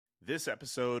This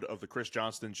episode of the Chris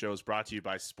Johnston Show is brought to you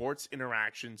by Sports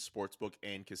Interaction Sportsbook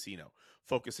and Casino,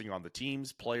 focusing on the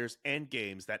teams, players, and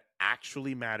games that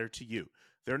actually matter to you.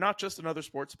 They're not just another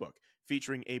sportsbook,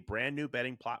 featuring a brand new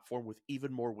betting platform with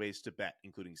even more ways to bet,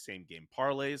 including same-game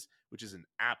parlays, which is an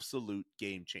absolute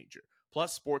game changer.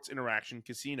 Plus, Sports Interaction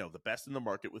Casino, the best in the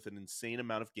market with an insane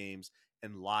amount of games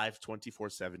and live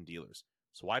 24/7 dealers.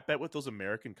 So why bet with those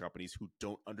American companies who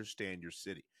don't understand your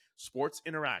city? Sports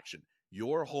Interaction,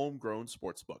 your homegrown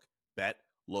sportsbook. Bet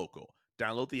local.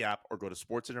 Download the app or go to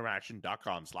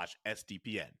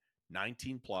sportsinteraction.com/SDPN.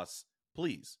 19 plus.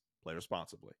 Please play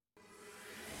responsibly.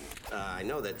 I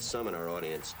know that some in our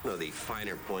audience know the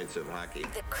finer points of hockey.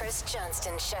 The Chris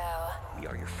Johnston Show. We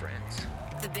are your friends.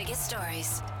 The biggest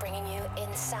stories, bringing you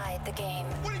inside the game.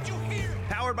 What did you hear?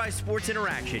 Powered by Sports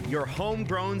Interaction, your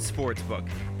homegrown sportsbook.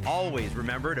 Always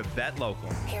remember to bet local.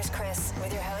 Here's Chris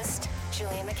with your host,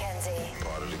 Julia McKenzie.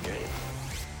 Part of the game.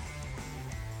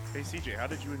 Hey, CJ, how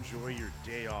did you enjoy your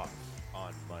day off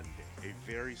on Monday? A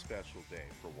very special day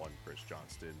for one Chris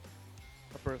Johnston,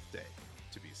 a birthday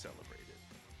to be celebrated.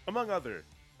 Among other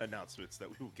announcements that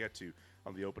we will get to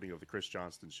on the opening of the Chris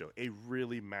Johnston Show, a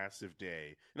really massive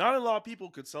day. Not a lot of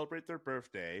people could celebrate their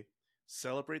birthday,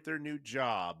 celebrate their new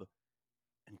job,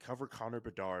 and cover Connor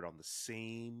Bedard on the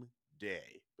same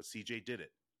day. But CJ did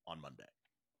it on Monday.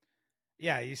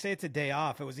 Yeah, you say it's a day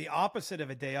off. It was the opposite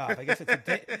of a day off. I guess it's a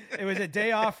day. It was a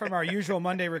day off from our usual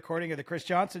Monday recording of the Chris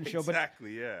Johnston Show.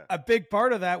 Exactly, yeah. A big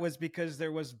part of that was because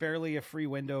there was barely a free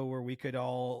window where we could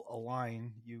all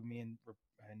align, you, me, and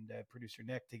producer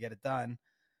Nick, to get it done.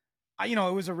 It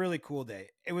was a really cool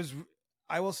day.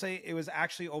 I will say it was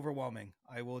actually overwhelming,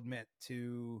 I will admit,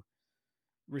 to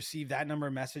receive that number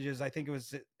of messages. I think it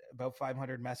was about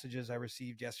 500 messages I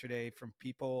received yesterday from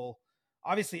people.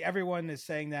 Obviously, everyone is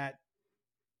saying that,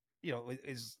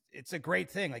 it's a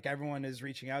great thing. Like, everyone is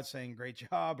reaching out saying great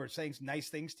job or saying nice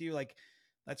things to you. Like,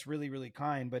 that's really, really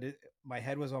kind. But my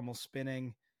head was almost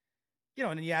spinning,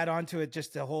 and then you add on to it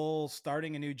just the whole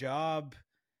starting a new job.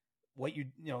 What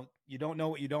you don't know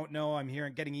what you don't know. I'm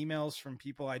getting emails from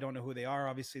people. I don't know who they are.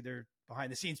 Obviously, they're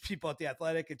behind the scenes people at the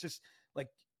Athletic. It's just like,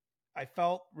 I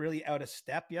felt really out of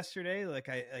step yesterday. Like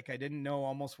I didn't know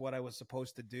almost what I was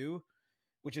supposed to do,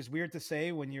 which is weird to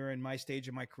say when you're in my stage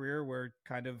of my career where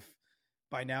kind of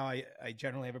by now I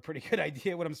generally have a pretty good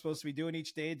idea what I'm supposed to be doing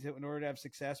each day in order to have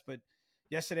success. But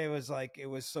yesterday was it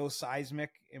was so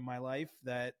seismic in my life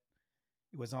that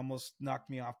it was almost knocked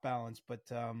me off balance.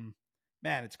 But,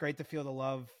 man, it's great to feel the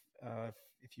love.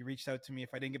 If you reached out to me,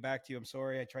 if I didn't get back to you, I'm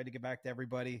sorry. I tried to get back to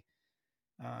everybody.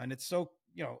 And it's so,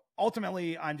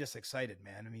 ultimately I'm just excited,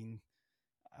 man. I mean,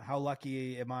 how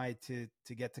lucky am I to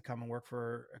get to come and work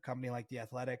for a company like The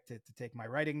Athletic, to take my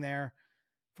writing there.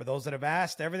 For those that have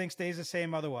asked, everything stays the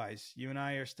same otherwise. You and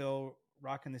I are still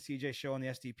rocking the CJ Show on the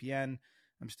SDPN.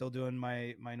 I'm still doing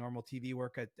my normal TV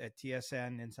work at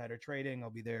TSN, Insider Trading. I'll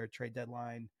be there trade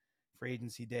deadline, free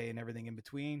agency day, and everything in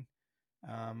between.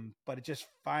 But it just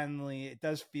it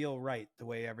does feel right the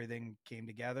way everything came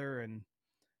together. And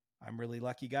I'm a really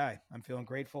lucky guy. I'm feeling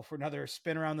grateful for another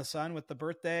spin around the sun with the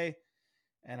birthday.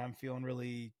 And I'm feeling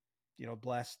really,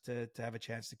 blessed to have a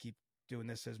chance to keep doing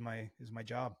this as my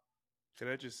job. Can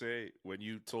I just say, when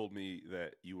you told me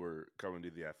that you were coming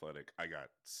to The Athletic, I got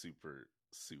super,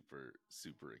 super,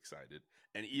 super excited.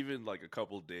 And even like a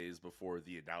couple days before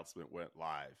the announcement went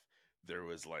live, there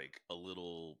was like a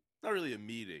little, not really a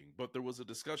meeting, but there was a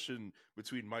discussion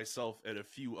between myself and a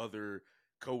few other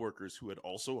coworkers who had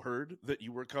also heard that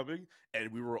you were coming,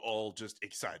 and we were all just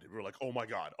excited. We were like, oh my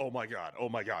God, oh my God, oh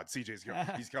my God, CJ's coming,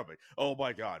 he's coming. Oh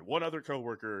my God. One other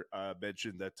coworker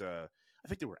mentioned that I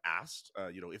think they were asked,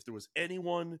 if there was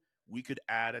anyone we could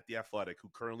add at The Athletic who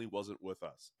currently wasn't with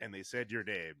us, and they said your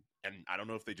name. And I don't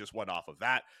know if they just went off of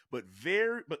that, but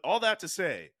all that to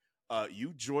say,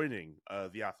 you joining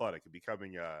The Athletic and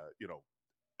becoming a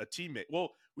teammate.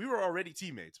 Well, we were already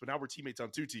teammates, but now we're teammates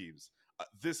on two teams.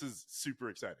 This is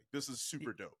super exciting. This is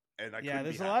super dope. And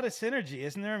there's a lot of synergy,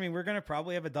 isn't there? I mean, we're going to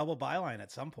probably have a double byline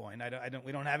at some point.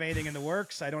 We don't have anything in the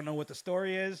works. I don't know what the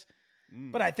story is,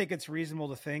 but I think it's reasonable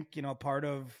to think, part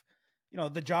of,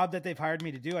 the job that they've hired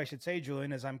me to do, I should say,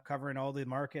 Julian, is I'm covering all the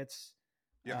markets.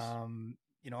 Yes.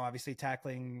 Obviously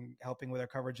helping with our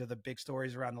coverage of the big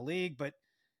stories around the league, but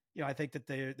I think that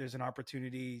there's an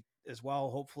opportunity as well,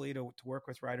 hopefully, to work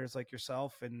with writers like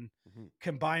yourself and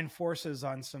combine forces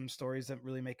on some stories that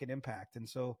really make an impact. And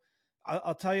so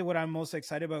I'll tell you what I'm most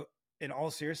excited about in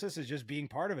all seriousness is just being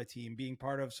part of a team, being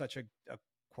part of such a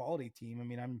quality team. I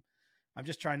mean, I'm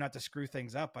just trying not to screw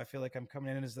things up. I feel like I'm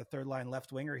coming in as the third line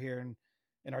left winger here,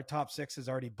 and our top six is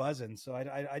already buzzing. So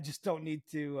I just don't need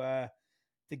to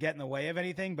to get in the way of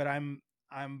anything, but I'm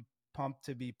pumped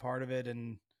to be part of it.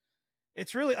 And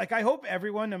it's really like, I hope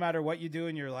everyone, no matter what you do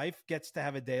in your life, gets to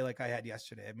have a day like I had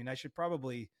yesterday. I mean, I should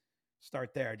probably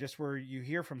start there, just where you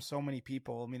hear from so many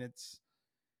people. I mean, it's,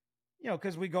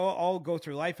 because we all go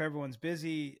through life. Everyone's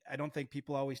busy. I don't think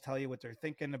people always tell you what they're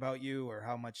thinking about you or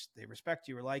how much they respect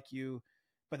you or like you.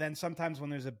 But then sometimes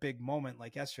when there's a big moment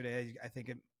like yesterday, I think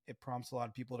it prompts a lot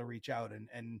of people to reach out.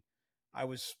 And I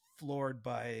was floored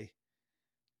by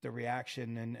the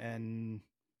reaction and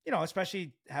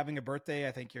especially having a birthday.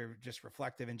 I think you're just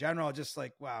reflective in general. Just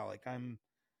like, wow, like I'm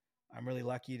really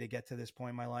lucky to get to this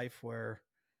point in my life where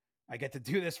I get to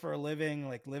do this for a living,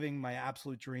 like living my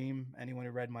absolute dream. Anyone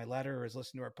who read my letter or has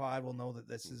listened to our pod will know that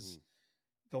this is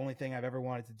the only thing I've ever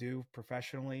wanted to do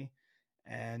professionally,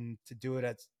 and to do it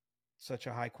at such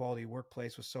a high quality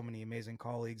workplace with so many amazing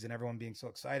colleagues and everyone being so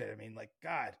excited. I mean, like,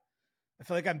 God, I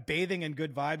feel like I'm bathing in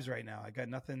good vibes right now. I got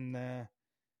nothing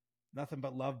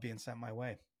but love being sent my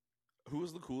way. Who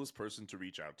was the coolest person to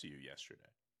reach out to you yesterday?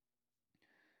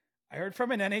 I heard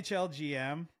from an NHL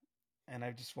GM, and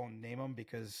I just won't name him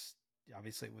because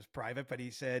obviously it was private, but he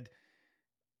said,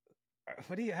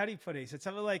 how do you put it? He said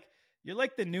something like, "You're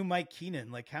like the new Mike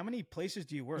Keenan. Like, how many places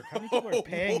do you work? How many people are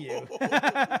paying you?"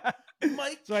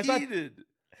 Mike so Keenan.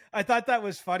 I thought that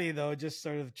was funny though, just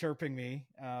sort of chirping me.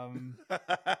 But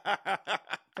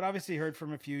obviously heard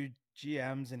from a few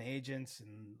GMs and agents,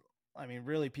 and I mean,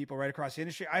 really people right across the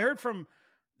industry. I heard from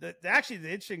actually the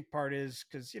interesting part is,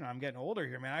 because I'm getting older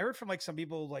here, man. I heard from like some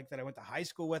people like that I went to high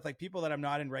school with, like people that I'm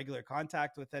not in regular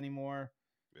contact with anymore.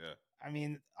 Yeah. I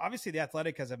mean, obviously the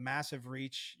Athletic has a massive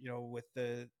reach, with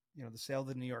the the sale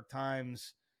to the New York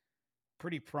Times,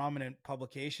 pretty prominent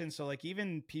publication. So like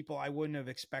even people I wouldn't have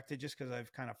expected, just because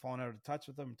I've kind of fallen out of touch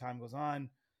with them, time goes on.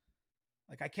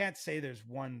 Like I can't say there's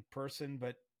one person,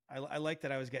 but I like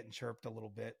that I was getting chirped a little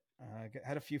bit.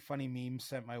 Had a few funny memes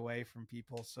sent my way from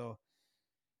people. So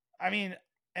I mean,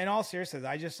 in all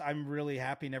seriousness, I'm really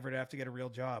happy never to have to get a real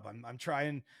job. I'm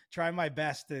trying my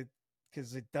best to,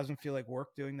 because it doesn't feel like work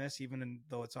doing this,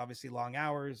 though it's obviously long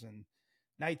hours and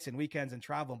nights and weekends and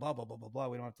travel and blah, blah, blah, blah, blah.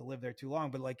 We don't have to live there too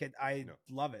long, but like I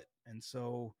love it. And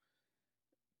so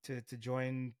to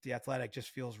join the Athletic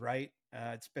just feels right.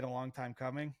 It's been a long time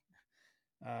coming.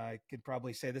 I could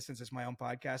probably say this since it's my own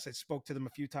podcast. I spoke to them a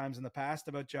few times in the past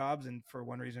about jobs, and for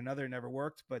one reason or another, it never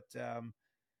worked. But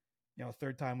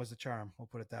third time was the charm. We'll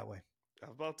put it that way.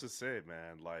 I'm about to say,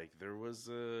 man, like there was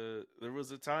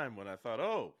a time when I thought,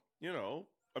 I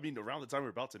mean, around the time we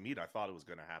were about to meet, I thought it was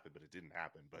going to happen, but it didn't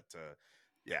happen. But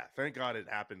yeah, thank God it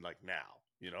happened. Like now,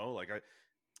 like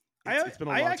it's been a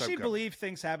long I time actually coming. believe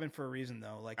things happen for a reason,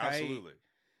 though. Like absolutely,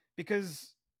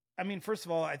 because I mean, first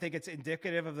of all, I think it's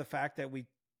indicative of the fact that we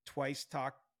twice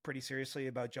talked pretty seriously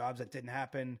about jobs that didn't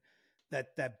happen.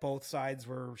 That both sides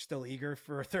were still eager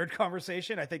for a third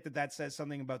conversation. I think that says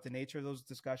something about the nature of those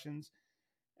discussions.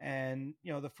 And,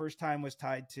 the first time was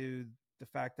tied to the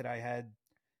fact that I had,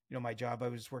 my job. I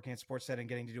was working at Sportsnet and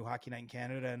getting to do Hockey Night in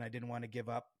Canada, and I didn't want to give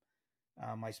up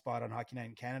my spot on Hockey Night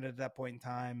in Canada at that point in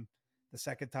time. The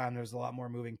second time, there was a lot more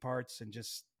moving parts and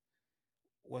just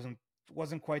wasn't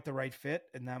quite the right fit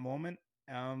in that moment.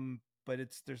 But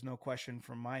there's no question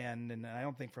from my end, and I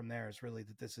don't think from there is really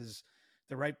that this is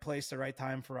the right place, the right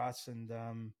time for us. And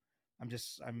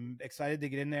I'm excited to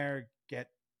get in there,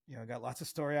 got lots of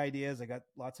story ideas. I got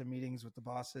lots of meetings with the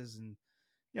bosses and,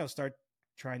 start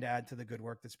trying to add to the good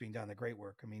work that's being done, the great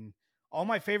work. I mean, all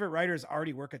my favorite writers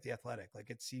already work at the Athletic. Like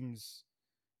it seems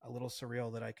a little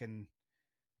surreal that I can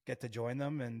get to join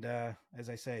them. And as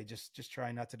I say, just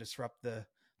try not to disrupt the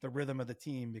rhythm of the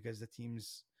team, because the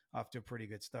team's off to a pretty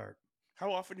good start.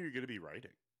 How often are you going to be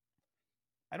writing?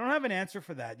 I don't have an answer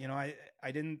for that.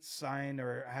 I didn't sign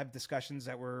or have discussions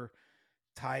that were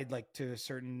tied like to a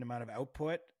certain amount of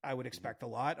output. I would expect a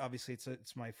lot. Obviously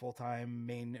it's my full-time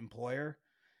main employer.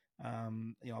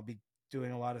 I'll be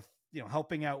doing a lot of,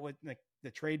 helping out with like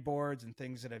the trade boards and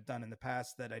things that I've done in the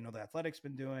past that I know the Athletic's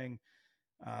been doing,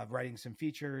 writing some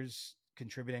features,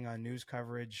 contributing on news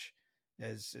coverage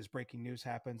as breaking news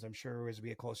happens. I'm sure as we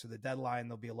get closer to the deadline,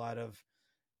 there'll be a lot of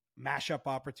mashup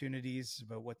opportunities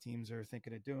about what teams are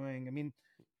thinking of doing. I mean,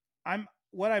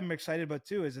 what I'm excited about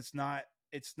too is it's not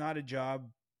a job.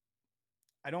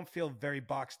 I don't feel very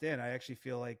boxed in. I actually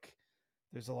feel like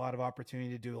there's a lot of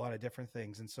opportunity to do a lot of different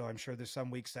things. And so I'm sure there's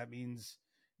some weeks that means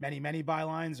many, many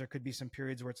bylines. There could be some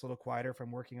periods where it's a little quieter if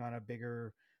I'm working on a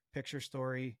bigger picture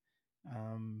story.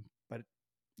 But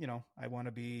I want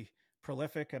to be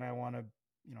prolific and I want to,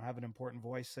 have an important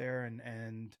voice there.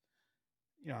 And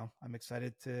I'm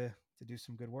excited to do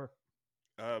some good work.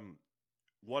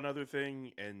 one other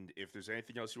thing, and if there's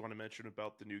anything else you want to mention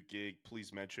about the new gig,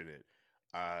 please mention it.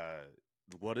 Uh,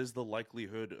 what is the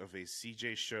likelihood of a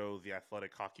CJ Show, the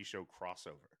Athletic Hockey Show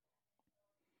crossover?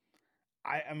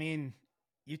 I mean,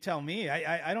 you tell me.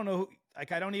 I don't know.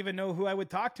 I don't even know who I would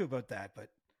talk to about that, but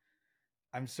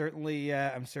I'm certainly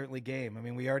game. I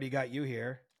mean, we already got you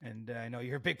here, and I know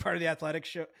you're a big part of the Athletic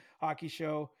show, hockey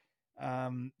show.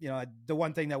 The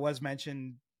one thing that was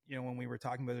mentioned, when we were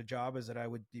talking about the job, is that I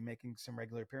would be making some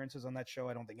regular appearances on that show.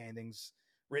 I don't think anything's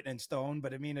written in stone,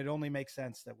 but I mean, it only makes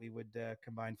sense that we would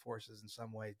combine forces in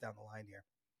some way down the line here.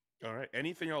 All right.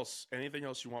 Anything else? Anything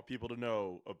else you want people to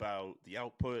know about the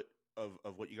output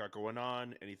of what you got going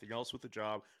on? Anything else with the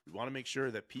job? We want to make sure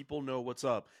that people know what's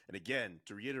up. And again,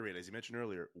 to reiterate, as you mentioned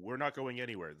earlier, we're not going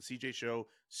anywhere. The CJ Show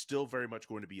still very much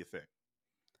going to be a thing.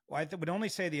 Well, I would only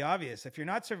say the obvious. If you're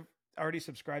not already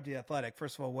subscribed to The Athletic,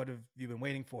 first of all, what have you been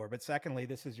waiting for? But secondly,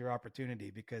 this is your opportunity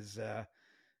because,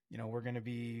 we're going to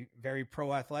be very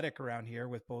pro-athletic around here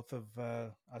with both of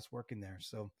us working there.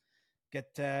 So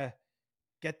get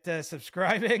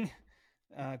subscribing.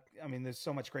 There's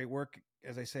so much great work.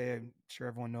 As I say, I'm sure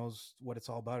everyone knows what it's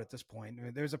all about at this point. I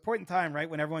mean, there's a point in time, right,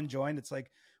 when everyone joined, it's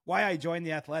like why I joined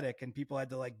The Athletic, and people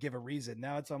had to like give a reason.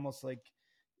 Now it's almost like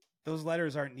those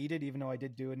letters aren't needed, even though I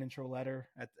did do an intro letter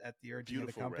at the urging of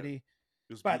the company. Red.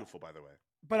 It was beautiful, by the way.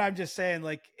 But I'm just saying,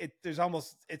 like, it's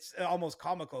almost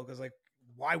comical because, like,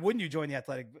 why wouldn't you join The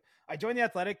Athletic? I joined The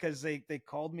Athletic because they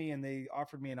called me and they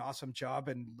offered me an awesome job,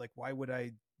 and like, why would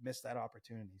I miss that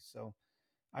opportunity? So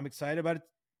I'm excited about it,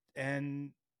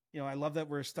 and I love that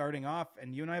we're starting off,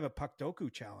 and you and I have a Puck Doku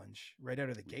challenge right out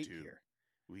of the gate here.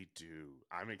 We do.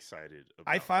 I'm excited.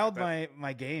 I filed my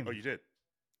game. Oh, you did?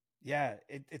 Yeah,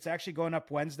 it's actually going up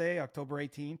Wednesday, October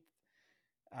 18th.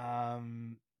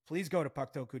 Please go to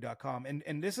puckdoku.com.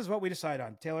 And this is what we decide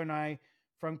on. Taylor and I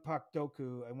from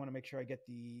Puckdoku, I want to make sure I get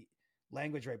the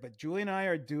language right, but Julie and I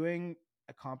are doing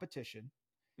a competition,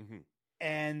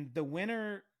 and the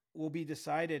winner will be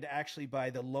decided actually by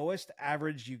the lowest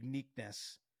average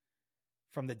uniqueness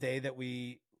from the day that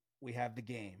we have the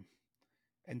game.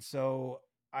 And so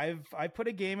I put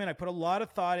a game in, I put a lot of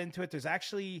thought into it. There's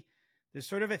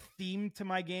sort of a theme to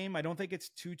my game. I don't think it's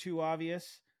too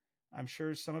obvious. I'm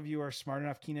sure some of you are smart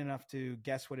enough, keen enough to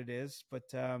guess what it is,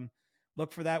 but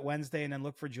look for that Wednesday, and then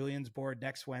look for Julian's board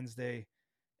next Wednesday.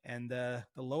 And the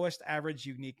lowest average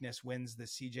uniqueness wins the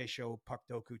CJ Show Puck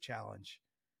Doku Challenge.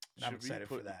 And I'm excited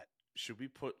for that. Should we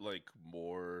put like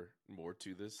more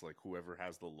to this? Like whoever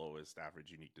has the lowest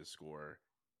average uniqueness score,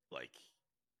 like,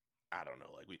 I don't know,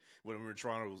 like when we were in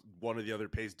Toronto, one or the other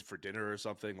pays for dinner or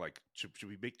something. Like, should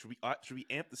we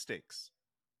amp the stakes?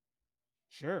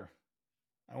 Sure.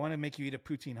 I want to make you eat a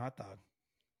poutine hot dog.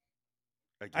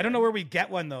 Again? I don't know where we get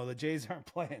one though. The Jays aren't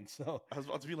playing, so I was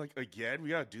about to be like, again, we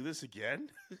gotta do this again.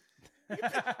 we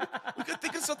could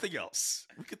think of something else.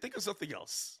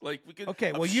 Like we could.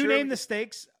 Okay, well, you name the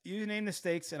stakes. You name the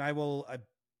stakes, and I will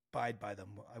abide by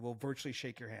them. I will virtually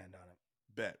shake your hand on it.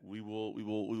 Bet we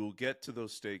will get to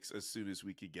those stakes as soon as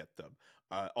we can get them.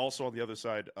 Also, on the other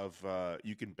side of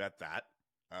you can bet that.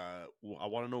 I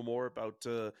want to know more about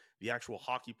the actual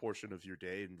hockey portion of your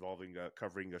day involving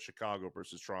covering Chicago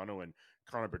versus Toronto and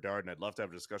Connor Bedard, and I'd love to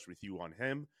have a discussion with you on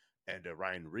him and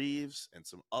Ryan Reeves and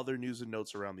some other news and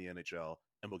notes around the NHL,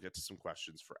 and we'll get to some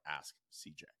questions for Ask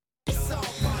CJ. It's all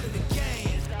part of the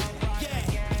game.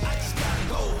 Yeah, I just gotta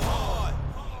go hard.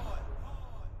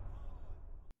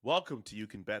 Welcome to You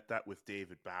Can Bet That with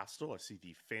David Bastel. I see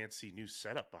the fancy new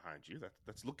setup behind you.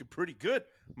 That's looking pretty good,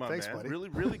 my Thanks, man. Buddy. Really,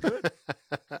 really good.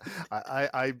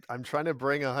 I'm trying to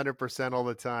bring 100% all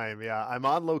the time. Yeah, I'm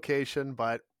on location,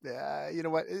 but you know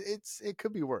what? It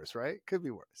could be worse, right? Could be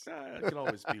worse. It could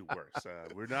always be worse.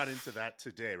 We're not into that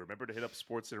today. Remember to hit up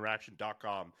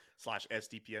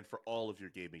sportsinteraction.com/SDPN for all of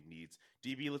your gaming needs.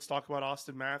 DB, let's talk about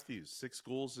Austin Matthews. 6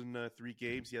 goals in 3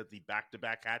 games. He had the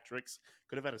back-to-back hat tricks.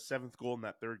 Could have had a 7th goal in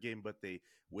that 3rd game, but they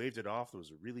waved it off. It was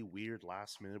a really weird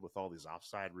last minute with all these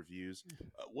offside reviews.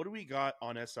 What do we got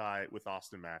on SI with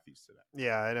Austin Matthews today?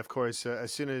 Yeah, and of course,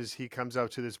 as soon as he comes out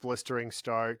to this blistering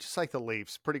start, just like the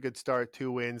Leafs, pretty good start,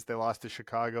 2 wins. They lost to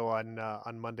Chicago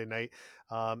on Monday night.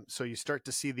 So you start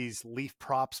to see these Leaf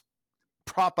props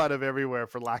prop out of everywhere,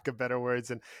 for lack of better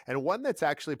words. And one that's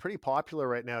actually pretty popular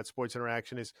right now at Sports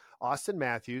Interaction is Austin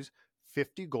Matthews,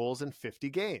 50 goals in 50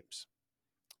 games.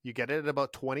 You get it at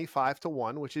about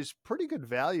 25-1, which is pretty good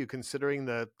value considering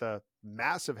the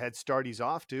massive head start he's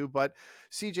off to. But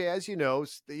CJ, as you know,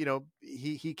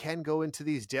 he can go into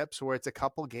these dips where it's a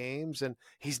couple games and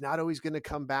he's not always going to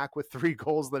come back with 3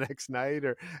 goals the next night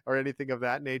or anything of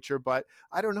that nature. But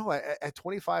I don't know, at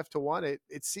 25-1,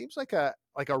 it seems like a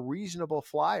reasonable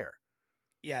flyer.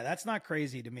 Yeah, that's not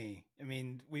crazy to me. I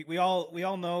mean, we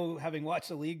all know, having watched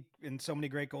the league and so many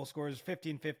great goal scorers,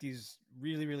 50-50 is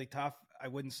really, really tough. I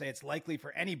wouldn't say it's likely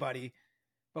for anybody,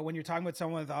 but when you're talking with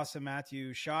someone with Austin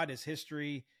Matthews' shot, his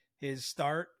history, his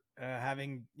start,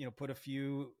 having, put a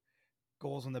few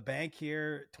goals in the bank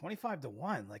here,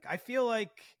 25-1. Like, I feel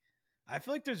like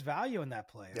there's value in that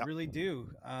play. I Yep. really do.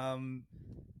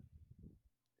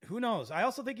 Who knows? I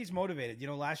also think he's motivated.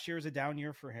 Last year was a down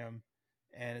year for him,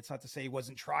 and it's not to say he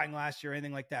wasn't trying last year or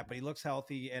anything like that, but he looks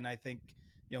healthy. And I think,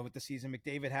 with the season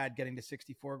McDavid had, getting to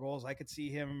 64 goals, I could see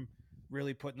him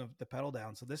really putting the pedal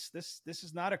down. So this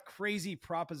is not a crazy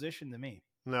proposition to me.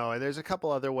 No, and there's a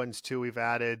couple other ones too. We've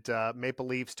added Maple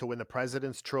Leafs to win the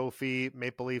President's Trophy.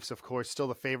 Maple Leafs, of course, still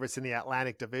the favorites in the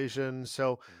Atlantic Division.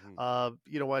 So,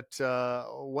 you know what?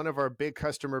 One of our big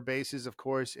customer bases, of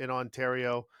course, in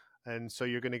Ontario. And so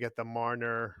you're going to get the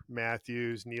Marner,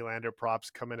 Matthews, Nylander props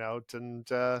coming out. And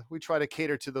we try to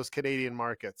cater to those Canadian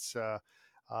markets.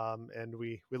 And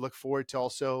we look forward to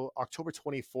also October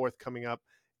 24th coming up.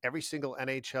 Every single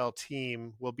NHL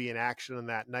team will be in action on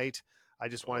that night. I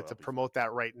just wanted to promote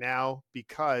that right now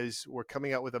because we're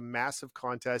coming out with a massive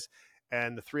contest,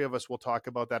 and the three of us will talk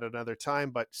about that another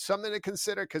time, but something to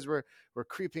consider because we're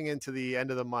creeping into the end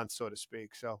of the month, so to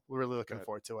speak. So we're really looking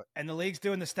forward to it. And the league's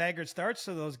doing the staggered starts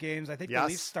to those games. I think the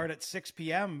Leafs start at 6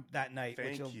 p.m. that night,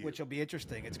 which will be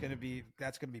interesting. That's going to be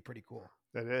pretty cool.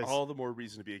 It is. All the more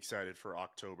reason to be excited for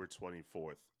October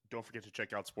 24th. Don't forget to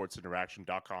check out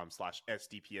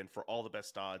sportsinteraction.com/SDPN for all the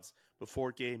best odds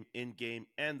before game, in game,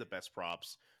 and the best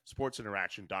props.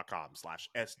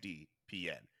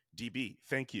 sportsinteraction.com/SDPN. DB,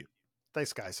 thank you.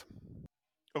 Thanks, guys.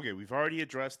 Okay, we've already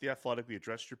addressed the Athletic. We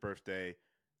addressed your birthday.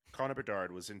 Connor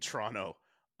Bedard was in Toronto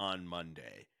on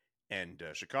Monday. And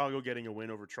Chicago getting a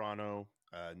win over Toronto.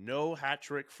 No hat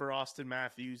trick for Austin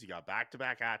Matthews. He got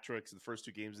back-to-back hat tricks in the first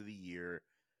two games of the year.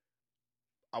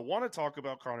 I want to talk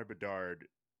about Connor Bedard.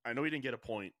 I know he didn't get a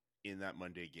point in that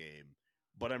Monday game,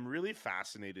 but I'm really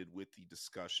fascinated with the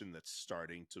discussion that's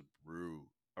starting to brew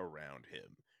around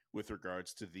him with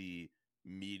regards to the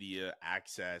media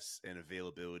access and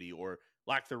availability, or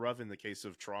lack thereof in the case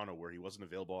of Toronto, where he wasn't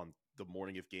available on the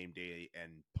morning of game day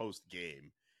and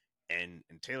post-game. And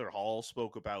Taylor Hall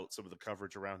spoke about some of the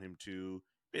coverage around him too,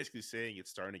 basically saying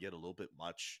it's starting to get a little bit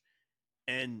much.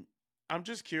 And I'm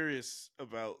just curious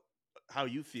about how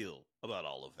you feel about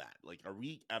all of that. Like, are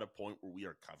we at a point where we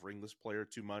are covering this player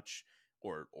too much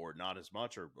or not as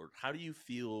much? Or how do you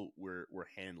feel we're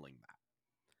handling that?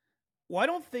 Well, I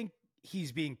don't think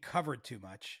he's being covered too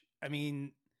much. I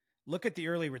mean, look at the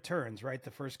early returns, right?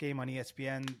 The first game on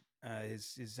ESPN,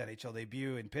 his NHL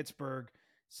debut in Pittsburgh,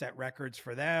 set records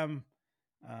for them.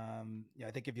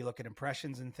 I think if you look at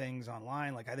impressions and things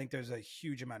online, I think there's a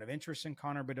huge amount of interest in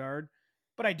Connor Bedard,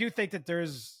 but I do think that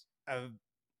there's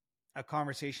a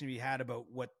conversation to be had about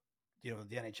what, the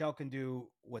NHL can do,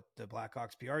 what the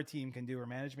Blackhawks PR team can do, or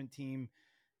management team,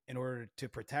 in order to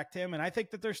protect him. And I think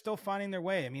that they're still finding their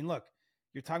way. I mean, look,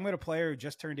 you're talking about a player who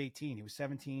just turned 18. He was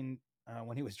 17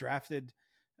 when he was drafted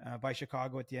by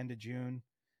Chicago at the end of June.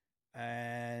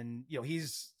 And,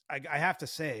 I have to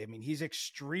say, I mean, he's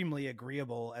extremely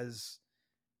agreeable as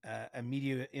a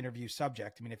media interview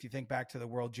subject. I mean, if you think back to the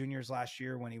World Juniors last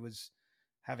year when he was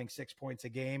having 6 points a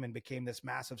game and became this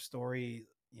massive story,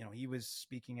 he was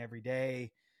speaking every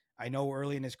day. I know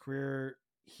early in his career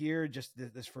here, just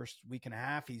this first week and a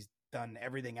half, he's done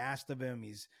everything asked of him.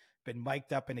 He's been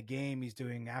mic'd up in a game. He's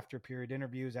doing after period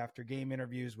interviews, after game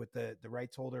interviews with the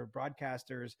rights holder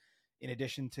broadcasters, in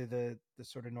addition to the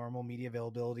sort of normal media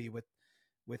availability with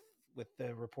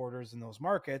the reporters in those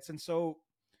markets. And so,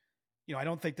 I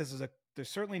don't think there's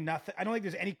certainly nothing. I don't think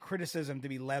there's any criticism to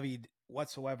be levied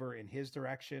whatsoever in his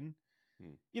direction.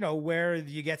 Where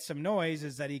you get some noise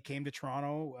is that he came to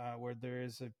Toronto, where there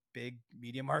is a big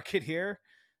media market here,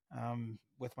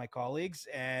 with my colleagues,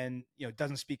 and,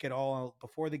 doesn't speak at all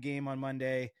before the game on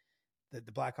Monday.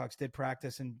 The Blackhawks did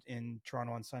practice in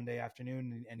Toronto on Sunday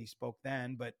afternoon, and he spoke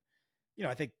then. But,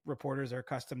 I think reporters are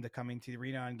accustomed to coming to the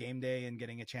arena on game day and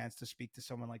getting a chance to speak to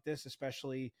someone like this,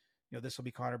 especially, this will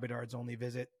be Connor Bedard's only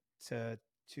visit to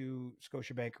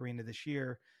Scotiabank Arena this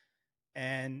year.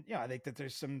 And I think that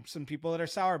there's some people that are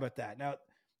sour about that. Now,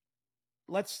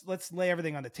 let's lay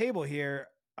everything on the table here.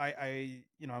 I'm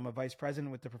a vice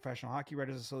president with the Professional Hockey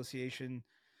Writers Association,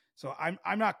 so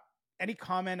I'm not, any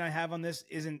comment I have on this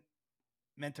isn't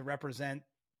meant to represent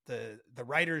the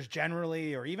writers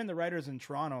generally, or even the writers in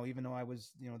Toronto, even though I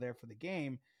was, there for the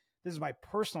game. This is my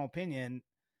personal opinion.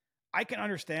 I can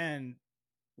understand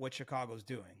what Chicago's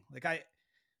doing.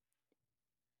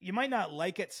 you might not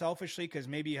like it selfishly because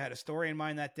maybe you had a story in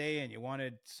mind that day and you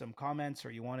wanted some comments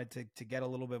or you wanted to get a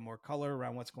little bit more color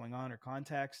around what's going on or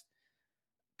context.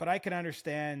 But I can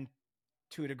understand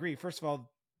to a degree. First of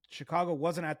all, Chicago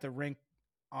wasn't at the rink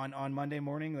on Monday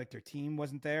morning. Like their team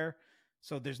wasn't there.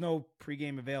 So there's no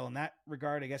pregame avail in that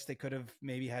regard. I guess they could have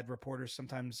maybe had reporters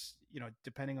sometimes,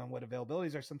 depending on what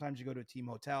availabilities are. Sometimes you go to a team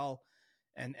hotel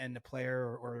and the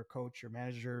player or coach or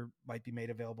manager might be made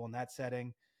available in that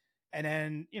setting. And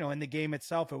then, in the game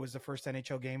itself, it was the first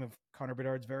NHL game of Connor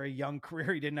Bedard's very young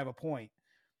career. He didn't have a point.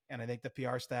 And I think the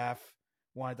PR staff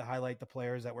wanted to highlight the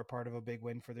players that were part of a big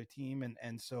win for their team.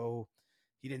 And so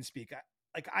he didn't speak.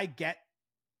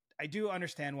 I do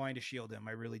understand wanting to shield him.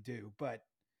 I really do. But,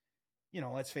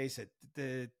 let's face it,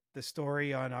 the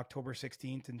story on October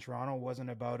 16th in Toronto wasn't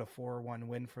about a 4-1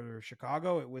 win for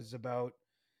Chicago. It was about,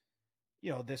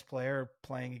 this player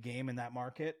playing a game in that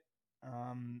market.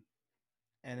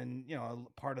 And then,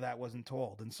 part of that wasn't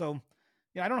told. And so,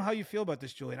 I don't know how you feel about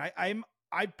this, Julian.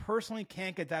 I personally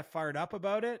can't get that fired up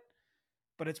about it,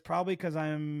 but it's probably because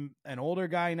I'm an older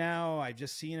guy now. I've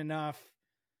just seen enough.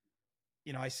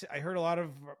 I heard a lot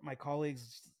of my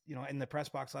colleagues, in the press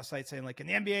box last night saying, like, in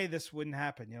the NBA, this wouldn't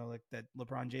happen, like that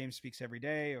LeBron James speaks every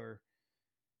day, or,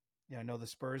 I know the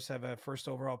Spurs have a first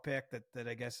overall pick that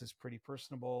I guess is pretty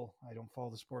personable. I don't follow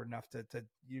the sport enough to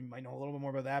you might know a little bit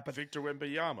more about that, but Victor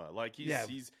Wembanyama, like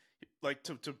he's like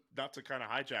to not to kind of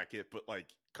hijack it, but like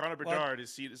Connor Bedard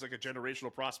is seen as like a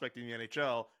generational prospect in the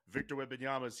NHL. Victor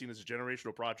Wembanyama is seen as a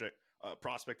generational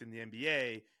prospect in the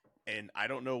NBA. And I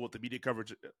don't know what the media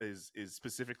coverage is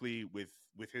specifically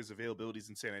with his availabilities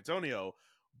in San Antonio,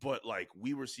 but like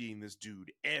we were seeing this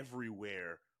dude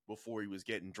everywhere before he was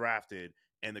getting drafted,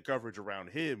 and the coverage around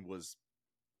him was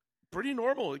pretty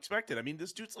normal, expected. I mean,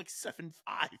 this dude's like 7'5".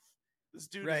 This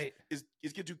dude is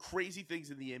going to do crazy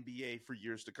things in the NBA for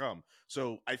years to come.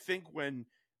 So I think when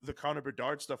the Connor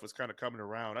Bedard stuff was kind of coming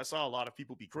around, I saw a lot of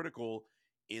people be critical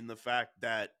in the fact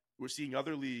that we're seeing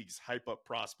other leagues hype up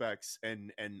prospects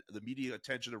and the media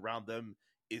attention around them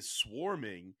is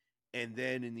swarming. And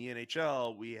then in the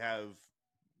NHL, we have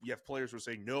players who are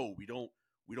saying, no, we don't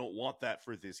want that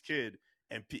for this kid.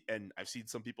 And I've seen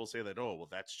some people say that, oh, well,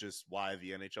 that's just why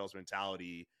the NHL's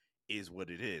mentality is what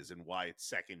it is and why it's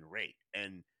second rate.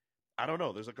 And I don't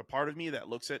know. There's like a part of me that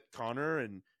looks at Connor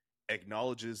and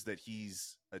acknowledges that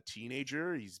he's a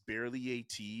teenager. He's barely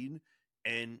 18.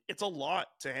 And it's a lot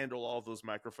to handle all of those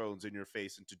microphones in your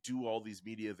face and to do all these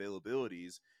media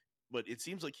availabilities. But it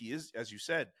seems like he is, as you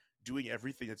said, doing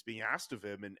everything that's being asked of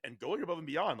him and going above and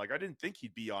beyond. Like, I didn't think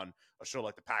he'd be on a show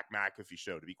like the Pat McAfee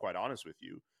show, to be quite honest with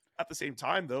you. At the same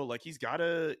time, though, like he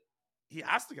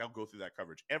has to go through that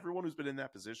coverage. Everyone who's been in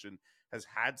that position has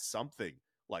had something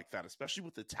like that, especially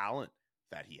with the talent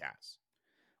that he has.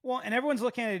 Well, and everyone's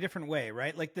looking at it a different way,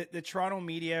 right? Like the Toronto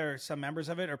media or some members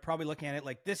of it are probably looking at it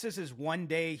like this is his one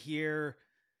day here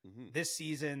this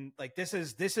season. Like this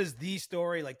is the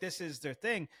story. Like this is their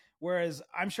thing. Whereas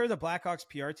I'm sure the Blackhawks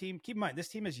PR team, keep in mind, this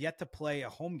team has yet to play a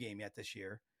home game yet this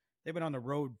year. They've been on the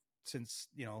road since,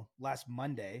 last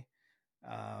Monday,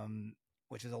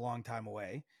 which is a long time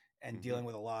away, and dealing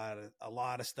with a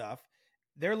lot of stuff.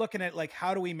 They're looking at like,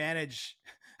 how do we manage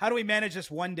this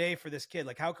one day for this kid?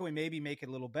 Like, how can we maybe make it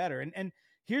a little better? And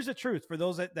here's the truth for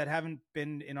those that haven't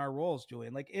been in our roles,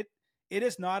 Julian, like it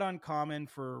is not uncommon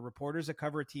for reporters that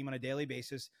cover a team on a daily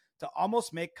basis to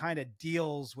almost make kind of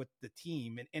deals with the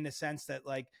team in a sense that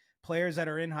like players that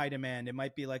are in high demand, it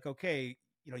might be like, okay,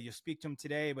 you speak to them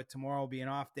today, but tomorrow will be an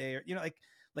off day, or,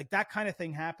 like that kind of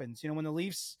thing happens. When the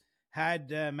Leafs had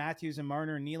Matthews and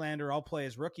Marner and Nylander all play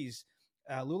as rookies,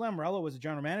 Lou Lamoriello was a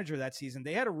general manager that season.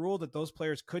 They had a rule that those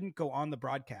players couldn't go on the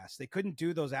broadcast. They couldn't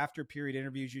do those after period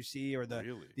interviews you see, or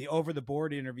the over the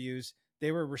board interviews.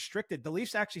 They were restricted. The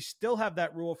Leafs actually still have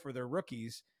that rule for their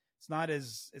rookies. It's not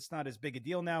as big a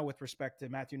deal now with respect to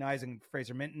Matthew Nyes and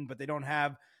Fraser Minton, but they don't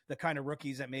have the kind of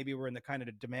rookies that maybe were in the kind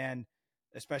of demand,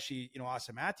 especially,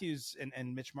 Austin Matthews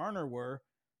and Mitch Marner were.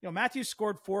 Matthews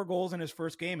scored 4 goals in his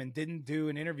first game and didn't do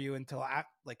an interview until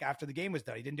after the game was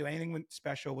done. He didn't do anything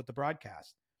special with the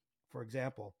broadcast, for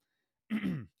example.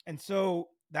 And so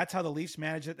that's how the Leafs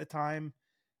managed at the time.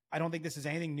 I don't think this is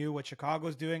anything new what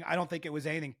Chicago's doing. I don't think it was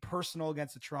anything personal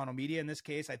against the Toronto media in this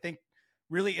case. I think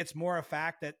really it's more a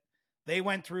fact that they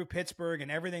went through Pittsburgh and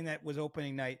everything that was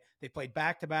opening night. They played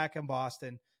back-to-back in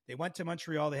Boston. They went to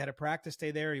Montreal. They had a practice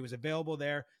day there. He was available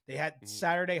there. They had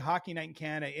Saturday hockey night in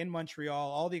Canada in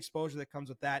Montreal, all the exposure that comes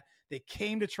with that. They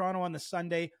came to Toronto on the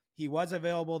Sunday. He was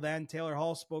available then. Taylor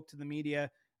Hall spoke to the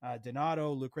media.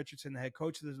 Donato, Luke Richardson, the head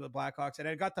coach of the Blackhawks. And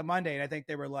it got to Monday, and I think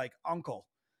they were like, uncle,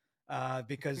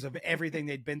 because of everything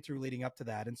they'd been through leading up to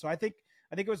that. And so I think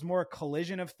I think it was more a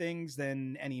collision of things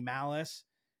than any malice.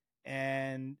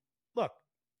 And look,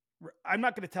 I'm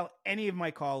not going to tell any of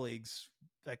my colleagues,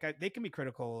 they can be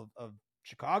critical of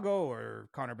Chicago or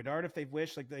Connor Bedard if they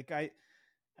wish. I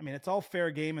mean, it's all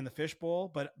fair game in the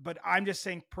fishbowl, but I'm just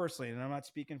saying personally, and I'm not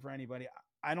speaking for anybody.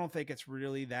 I don't think it's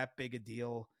really that big a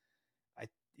deal.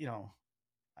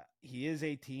 He is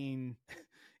 18.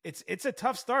 It's a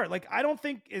tough start. Like, I don't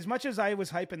think, as much as I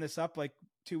was hyping this up like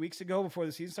 2 weeks ago before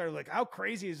the season started, like, how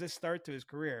crazy is this start to his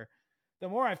career? The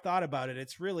more I've thought about it,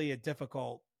 it's really a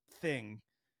difficult thing.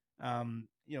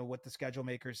 What the schedule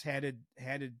makers handed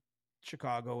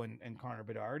Chicago and Connor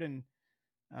Bedard. And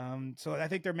so I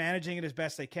think they're managing it as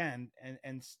best they can.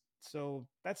 And so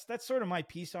that's sort of my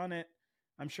piece on it.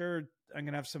 I'm sure I'm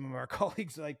going to have some of our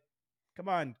colleagues like,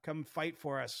 come fight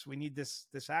for us. We need this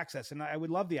access. And I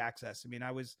would love the access. I mean,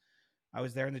 I was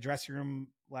there in the dressing room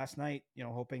last night,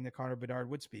 hoping that Connor Bedard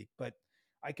would speak, but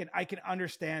I can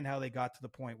understand how they got to the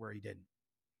point where he didn't.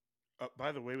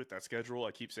 By the way, with that schedule,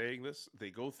 I keep saying this,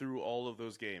 they go through all of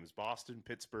those games: Boston,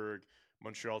 Pittsburgh,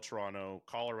 Montreal, Toronto,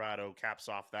 Colorado, caps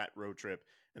off that road trip,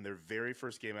 and their very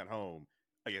first game at home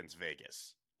against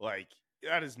Vegas. Like,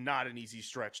 that is not an easy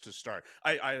stretch to start.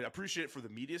 I appreciate it for the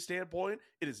media standpoint.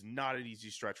 It is not an easy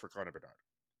stretch for Connor Bedard.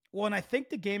 Well, and I think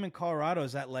the game in Colorado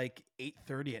is at like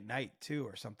 8:30 at night too,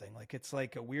 or something. Like, it's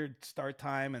like a weird start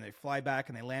time, and they fly back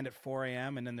and they land at 4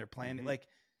 a.m. and then they're playing like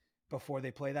before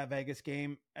they play that Vegas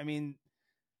game. I mean,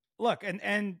 look,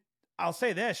 and I'll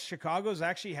say this: Chicago's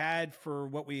actually had, for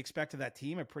what we expect of that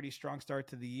team, a pretty strong start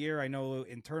to the year. I know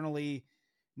internally,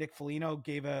 Nick Foligno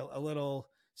gave a little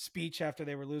speech after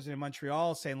they were losing in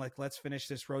Montreal, saying like, let's finish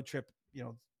this road trip,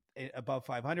 above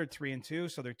 500,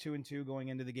 3-2. So they're 2-2 going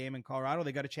into the game in Colorado.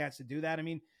 They got a chance to do that. I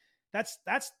mean, that's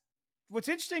what's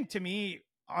interesting to me,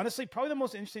 honestly. Probably the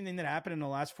most interesting thing that happened in the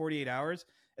last 48 hours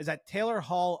is that Taylor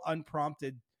Hall,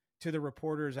 unprompted, to the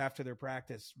reporters after their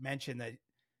practice, mentioned that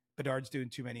Bedard's doing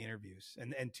too many interviews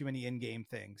and too many in-game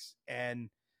things. And,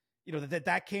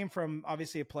 that came from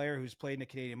obviously a player who's played in the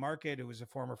Canadian market, who was a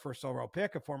former first overall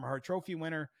pick, a former Hart Trophy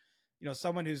winner,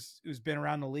 someone who's been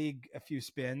around the league a few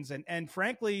spins, and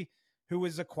frankly, who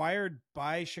was acquired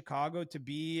by Chicago to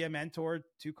be a mentor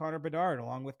to Connor Bedard,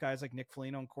 along with guys like Nick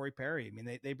Foligno and Corey Perry. I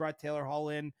mean, they brought Taylor Hall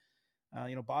in.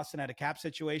 Boston had a cap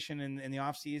situation in the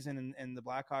offseason, and the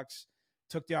Blackhawks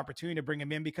took the opportunity to bring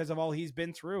him in because of all he's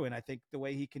been through, and I think the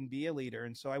way he can be a leader.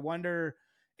 And so I wonder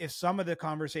if some of the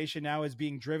conversation now is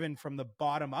being driven from the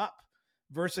bottom up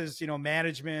versus,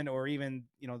 management, or even,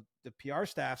 the PR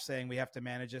staff saying we have to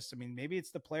manage this. I mean, maybe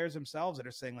it's the players themselves that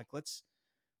are saying like, let's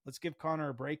give Connor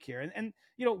a break here. And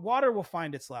water will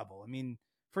find its level. I mean,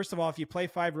 first of all, if you play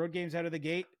 5 road games out of the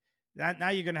gate, now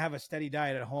you're going to have a steady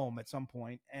diet at home at some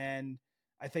point. And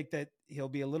I think that he'll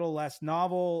be a little less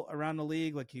novel around the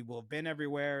league. Like, he will have been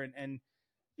everywhere. And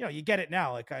you get it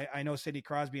now. Like, I know Sidney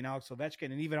Crosby and Alex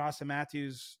Ovechkin and even Austin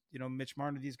Matthews, Mitch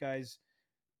Marner, these guys,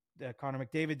 Connor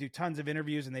McDavid, do tons of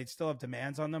interviews, and they'd still have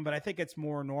demands on them. But I think it's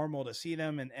more normal to see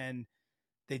them, and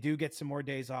they do get some more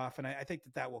days off. And I think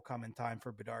that will come in time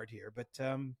for Bedard here. But,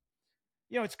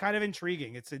 it's kind of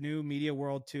intriguing. It's a new media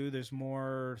world too. There's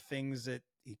more things that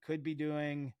he could be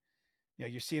doing.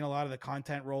 You're seeing a lot of the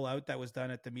content roll out that was done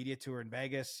at the media tour in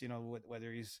Vegas,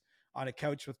 whether he's on a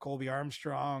couch with Colby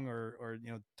Armstrong or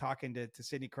talking to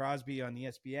Sidney Crosby on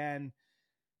ESPN.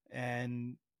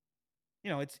 And,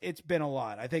 it's been a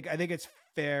lot. I think it's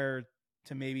fair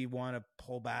to maybe want to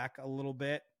pull back a little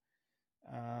bit.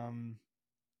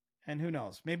 And who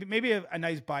knows, maybe a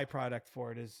nice byproduct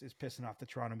for it is pissing off the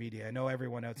Toronto media. I know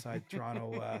everyone outside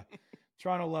Toronto,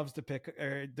 Toronto loves to pick,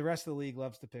 or the rest of the league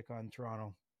loves to pick on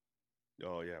Toronto.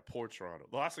 Oh yeah, poor Toronto.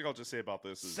 The last thing I'll just say about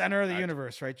this is center of the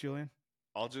universe, right, Julian?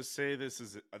 I'll just say this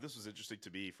was interesting to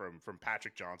me from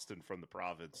Patrick Johnston from the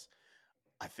province.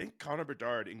 I think Connor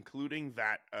Bedard, including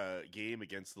that game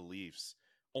against the Leafs,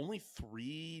 only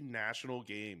 3 national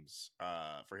games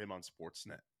for him on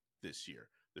Sportsnet this year.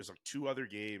 There's like 2 other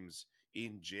games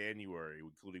in January,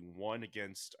 including one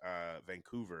against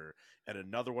Vancouver and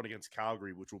another one against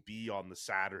Calgary, which will be on the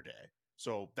Saturday.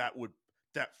 So that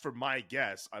for my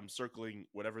guess, I'm circling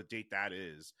whatever date that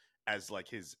is as like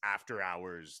his after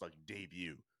hours like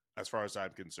debut, as far as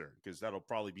I'm concerned, because that'll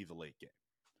probably be the late game.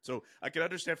 So I can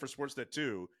understand for Sportsnet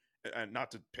too, and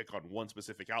not to pick on one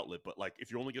specific outlet, but like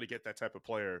if you're only going to get that type of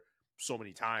player so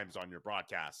many times on your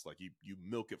broadcast, like you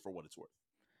milk it for what it's worth.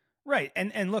 Right.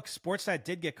 And look, Sportsnet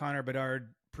did get Connor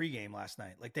Bedard pregame last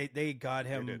night. Like they got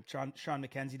him. Sean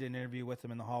McKenzie did an interview with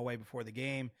him in the hallway before the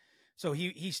game. So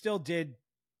he still did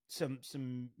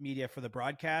some media for the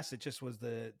broadcast. It just was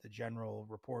the general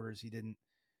reporters he didn't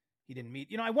meet.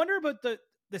 I wonder about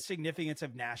the significance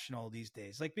of national these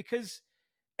days. Like, because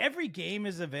every game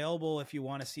is available if you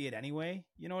want to see it anyway.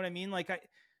 You know what I mean? Like,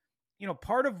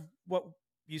 part of what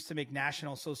used to make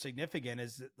national so significant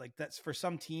is that, like, that's for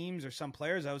some teams or some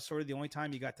players, that was sort of the only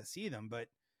time you got to see them. But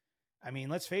I mean,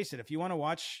 let's face it, if you want to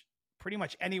watch pretty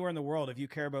much anywhere in the world, if you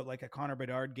care about like a Connor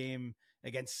Bedard game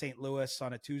against St. Louis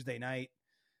on a Tuesday night,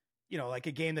 like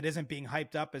a game that isn't being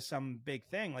hyped up as some big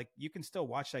thing, like you can still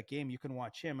watch that game. You can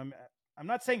watch him. I'm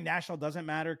not saying national doesn't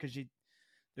matter, because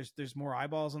there's more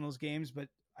eyeballs on those games, but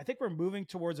I think we're moving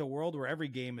towards a world where every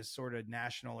game is sort of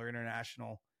national or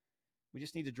international. We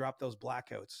just need to drop those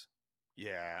blackouts.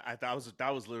 Yeah,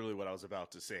 that was literally what I was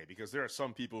about to say, because there are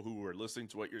some people who are listening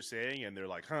to what you're saying and they're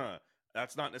like,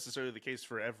 that's not necessarily the case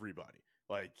for everybody.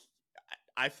 Like,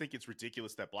 I think it's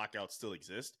ridiculous that blackouts still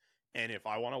exist. And if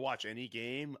I want to watch any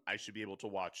game, I should be able to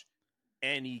watch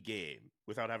any game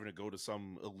without having to go to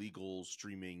some illegal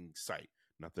streaming site.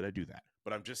 Not that I do that,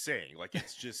 but I'm just saying, like,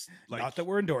 it's just like, Not that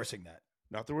we're endorsing that.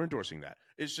 Not that we're endorsing that.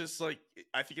 It's just like,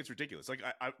 I think it's ridiculous. Like,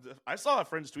 I saw a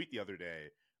friend's tweet the other day,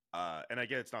 and I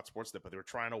get it's not Sportsnet, but they were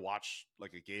trying to watch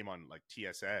like a game on like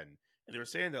TSN, and they were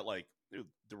saying that like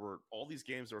there were all these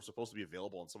games that were supposed to be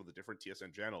available on some of the different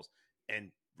TSN channels,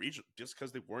 and just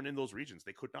because they weren't in those regions,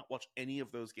 they could not watch any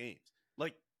of those games.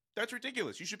 Like, that's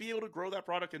ridiculous. You should be able to grow that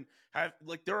product and have,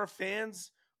 like, there are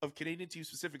fans of Canadian teams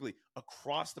specifically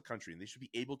across the country, and they should be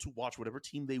able to watch whatever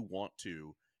team they want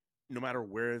to, no matter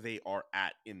where they are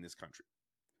at in this country.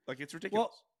 Like, it's ridiculous.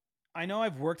 Well, I know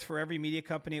I've worked for every media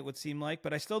company, it would seem like,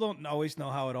 but I still don't always know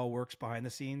how it all works behind the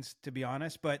scenes, to be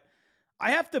honest. But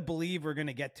I have to believe we're going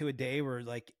to get to a day where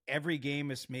like every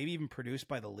game is maybe even produced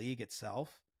by the league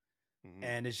itself,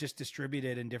 and is just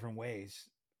distributed in different ways.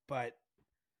 But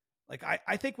like,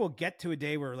 I think we'll get to a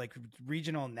day where like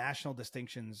regional and national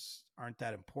distinctions aren't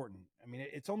that important. I mean,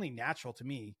 it's only natural to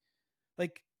me.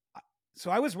 Like,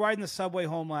 so I was riding the subway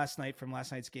home last night from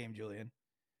last night's game, Julian.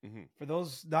 For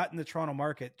those not in the Toronto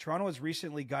market, Toronto has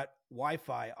recently got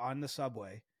Wi-Fi on the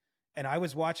subway, and I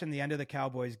was watching the end of the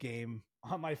Cowboys game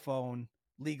on my phone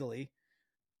legally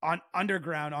on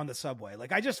underground on the subway.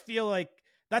 Like, I just feel like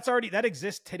that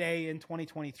exists today in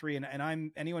 2023.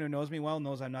 And anyone who knows me well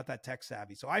knows I'm not that tech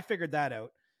savvy. So I figured that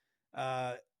out,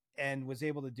 and was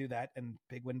able to do that, and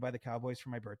big win by the Cowboys for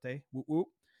my birthday. Whoop, whoop.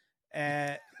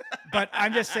 But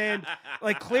I'm just saying,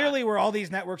 like, clearly where all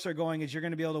these networks are going is you're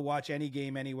going to be able to watch any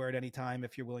game anywhere at any time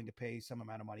if you're willing to pay some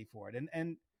amount of money for it.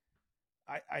 And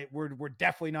we're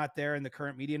definitely not there in the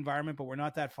current media environment, but we're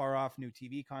not that far off new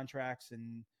TV contracts.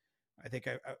 And I think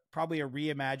probably a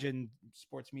reimagined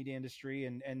sports media industry.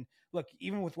 And look,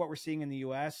 even with what we're seeing in the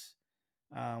US,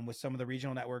 with some of the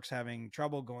regional networks having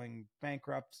trouble going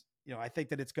bankrupt, I think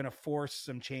that it's going to force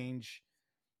some change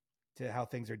to how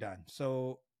things are done.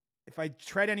 So if I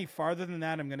tread any farther than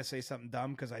that, I'm going to say something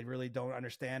dumb, because I really don't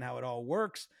understand how it all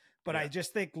works. But I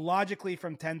just think logically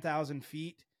from 10,000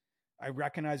 feet, I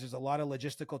recognize there's a lot of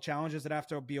logistical challenges that have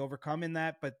to be overcome in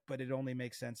that, but it only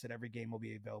makes sense that every game will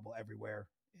be available everywhere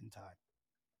in time.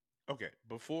 Okay,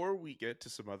 before we get to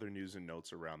some other news and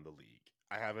notes around the league,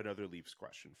 I have another Leafs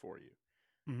question for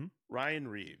you. Ryan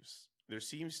Reeves, there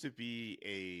seems to be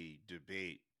a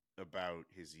debate about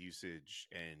his usage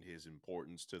and his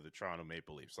importance to the Toronto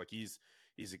Maple Leafs. Like, he's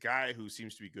a guy who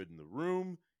seems to be good in the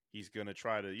room. He's going to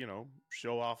try to,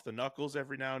 show off the knuckles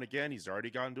every now and again. He's already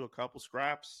gotten to a couple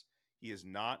scraps. He is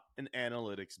not an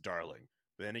analytics darling.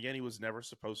 But then again, he was never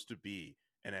supposed to be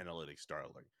an analytics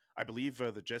darling. I believe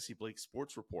the Jesse Blake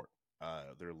Sports Report,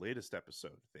 their latest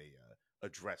episode, they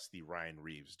addressed the Ryan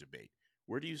Reeves debate.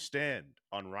 Where do you stand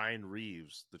on Ryan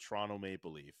Reeves, the Toronto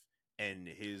Maple Leaf, and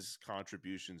his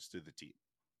contributions to the team?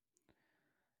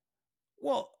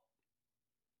 Well,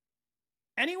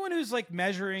 anyone who's like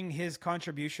measuring his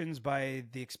contributions by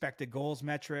the expected goals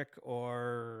metric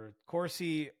or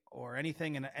Corsi or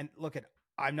anything, and look,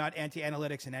 I'm not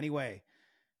anti-analytics in any way,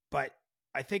 but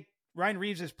I think Ryan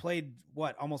Reeves has played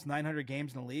almost 900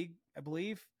 games in the league, I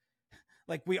believe.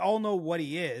 Like, we all know what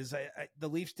he is. The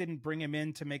Leafs didn't bring him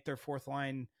in to make their fourth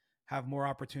line have more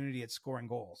opportunity at scoring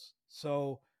goals.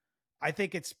 So I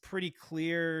think it's pretty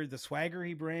clear the swagger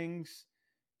he brings.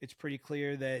 It's pretty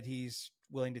clear that he's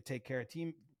willing to take care of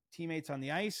teammates on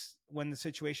the ice when the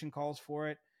situation calls for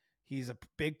it. He's a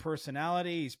big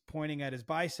personality. He's pointing at his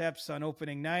biceps on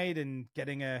opening night and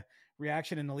getting a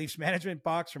reaction in the Leafs management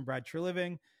box from Brad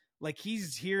Treliving. Like,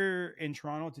 he's here in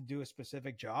Toronto to do a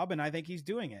specific job, and I think he's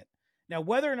doing it. Now,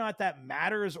 whether or not that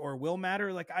matters or will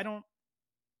matter, like, I don't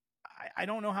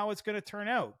know how it's going to turn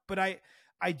out, but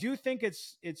I do think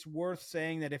it's worth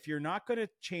saying that if you're not going to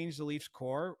change the Leafs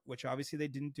core, which obviously they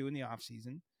didn't do in the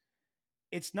offseason,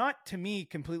 it's not, to me,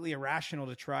 completely irrational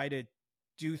to try to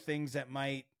do things that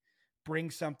might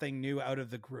bring something new out of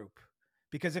the group.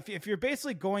 Because if you're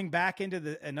basically going back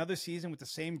into another season with the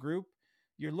same group,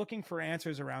 you're looking for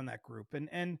answers around that group.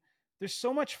 And there's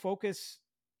so much focus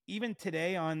even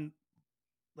today on,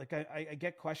 like, I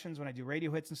get questions when I do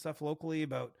radio hits and stuff locally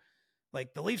about,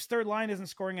 like, the Leafs third line isn't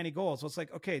scoring any goals. Well, it's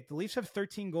like, okay, the Leafs have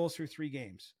 13 goals through 3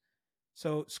 games.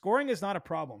 So scoring is not a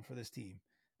problem for this team.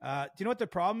 Do you know what the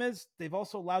problem is? They've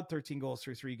also allowed 13 goals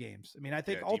through 3 games. I mean, I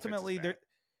think ultimately they're,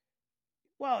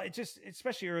 well, it just,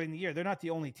 especially early in the year, they're not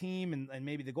the only team, and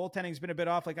maybe the goaltending's been a bit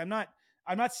off. Like, I'm not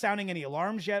sounding any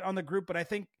alarms yet on the group, but I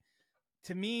think,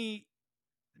 to me,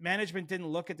 management didn't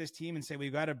look at this team and say,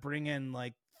 we've got to bring in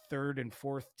like third and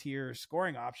fourth tier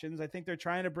scoring options. I think they're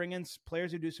trying to bring in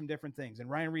players who do some different things. And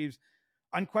Ryan Reeves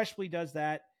unquestionably does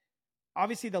that.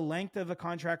 Obviously, the length of a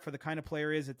contract for the kind of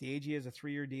player is that the AG is a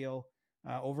 3-year deal,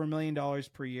 over $1 million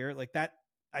per year. Like that,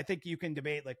 I think you can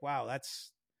debate, like, wow,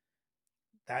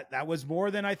 that was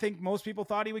more than I think most people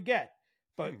thought he would get.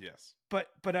 But yes, but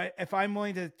if I'm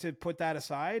willing to put that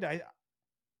aside,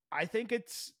 I think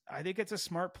it's a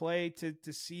smart play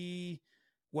to see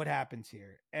what happens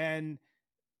here. And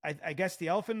I guess the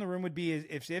elephant in the room would be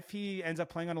if he ends up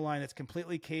playing on a line that's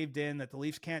completely caved in, that the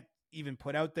Leafs can't even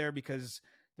put out there because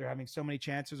they're having so many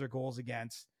chances or goals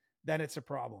against, then it's a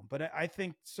problem. But I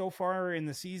think so far in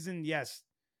the season, yes,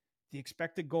 the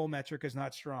expected goal metric is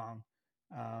not strong,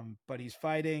 but he's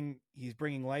fighting. He's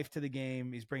bringing life to the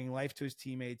game. He's bringing life to his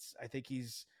teammates. I think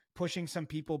he's pushing some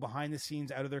people behind the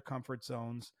scenes out of their comfort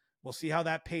zones. We'll see how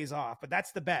that pays off, but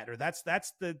that's the bet, or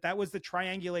that was the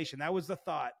triangulation. That was the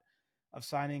thought of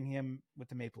signing him with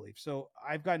the Maple Leafs. So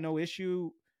I've got no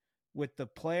issue with the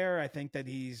player. I think that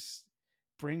he's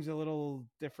brings a little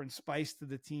different spice to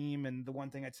the team. And the one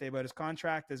thing I'd say about his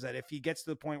contract is that if he gets to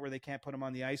the point where they can't put him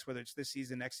on the ice, whether it's this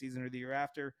season, next season, or the year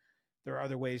after, there are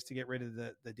other ways to get rid of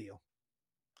the deal.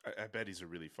 I bet he's a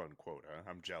really fun quote, huh?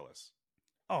 I'm jealous.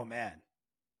 Oh man,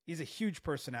 he's a huge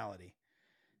personality.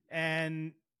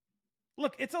 And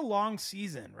look, it's a long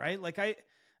season, right? Like I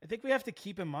think we have to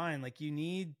keep in mind, like, you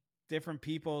need different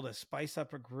people to spice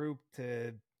up a group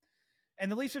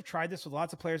and the Leafs have tried this with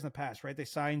lots of players in the past, right? They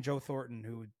signed Joe Thornton,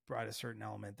 who brought a certain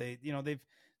element. They've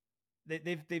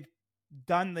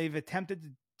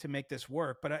attempted to make this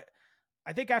work, but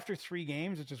I think after 3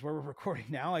 games, which is where we're recording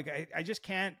now, like I just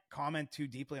can't comment too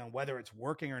deeply on whether it's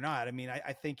working or not. I mean,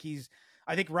 I think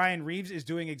Ryan Reeves is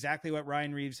doing exactly what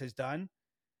Ryan Reeves has done.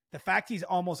 The fact he's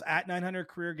almost at 900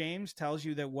 career games tells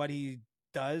you that what he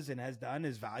does and has done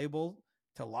is valuable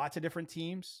to lots of different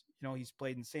teams. You know, he's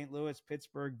played in St. Louis,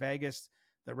 Pittsburgh, Vegas,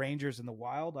 the Rangers, and the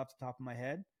Wild, off the top of my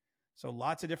head. So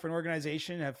lots of different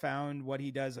organizations have found what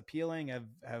he does appealing,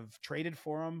 have traded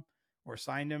for him or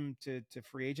signed him to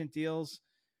free agent deals.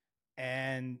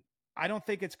 And I don't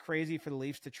think it's crazy for the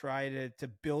Leafs to try to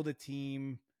build a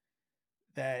team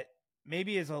that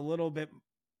maybe is a little bit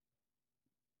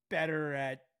better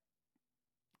at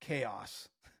chaos.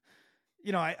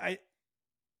 You know,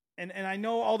 and I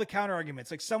know all the counter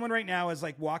arguments. Like, someone right now is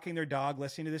like walking their dog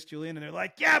listening to this, Julian, and they're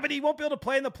like, yeah, but he won't be able to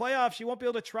play in the playoffs. You won't be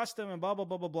able to trust him, and blah, blah,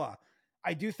 blah, blah, blah.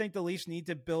 I do think the Leafs need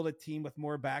to build a team with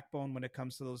more backbone when it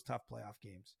comes to those tough playoff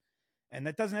games. And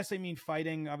that doesn't necessarily mean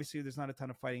fighting. Obviously, there's not a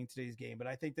ton of fighting in today's game, but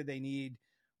I think that they need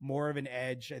more of an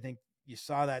edge. I think you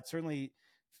saw that. Certainly,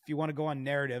 if you want to go on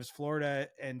narratives, Florida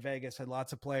and Vegas had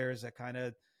lots of players that kind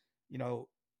of,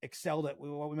 excelled at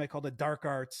what we might call the dark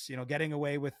arts, getting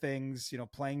away with things,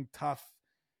 playing tough,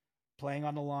 playing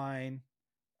on the line.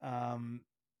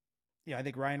 I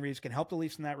think Ryan Reeves can help the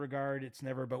Leafs in that regard. It's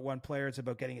never about one player. It's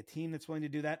about getting a team that's willing to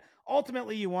do that.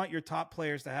 Ultimately, you want your top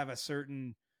players to have a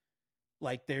certain,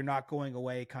 like, they're not going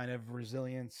away kind of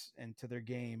resilience into their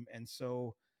game. And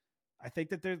so I think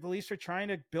that the Leafs are trying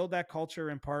to build that culture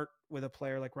in part with a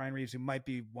player like Ryan Reeves, who might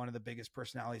be one of the biggest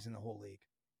personalities in the whole league.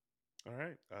 All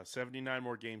right. 79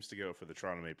 more games to go for the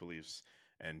Toronto Maple Leafs,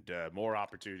 and more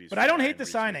opportunities. But I don't hate the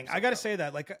signing. I got to say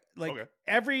that, like okay.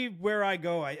 Everywhere I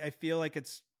go, I feel like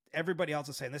it's everybody else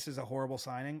is saying this is a horrible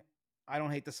signing. I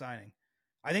don't hate the signing.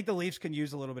 I think the Leafs can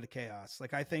use a little bit of chaos.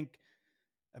 Like, I think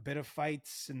a bit of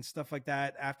fights and stuff like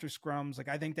that after scrums. Like,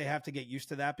 I think they have to get used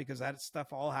to that, because that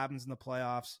stuff all happens in the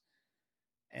playoffs,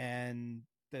 and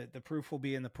the proof will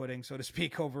be in the pudding, so to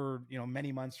speak, over,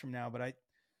 many months from now. But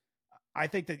I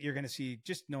think that you're going to see,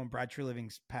 just knowing Brad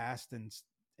Treliving's past and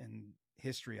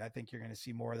history, I think you're going to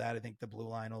see more of that. I think the blue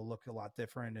line will look a lot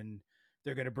different, and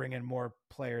they're going to bring in more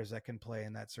players that can play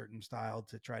in that certain style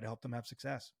to try to help them have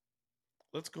success.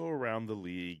 Let's go around the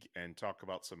league and talk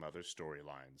about some other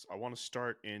storylines. I want to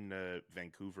start in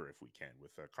Vancouver, if we can,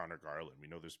 with Connor Garland. We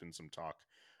know there's been some talk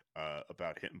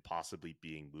about him possibly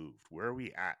being moved. Where are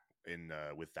we at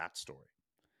with that story?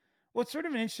 Well, it's sort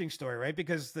of an interesting story, right?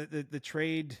 Because the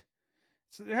trade,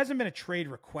 so there hasn't been a trade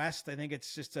request. I think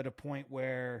it's just at a point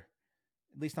where,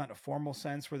 at least not in a formal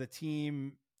sense, where the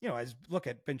team, has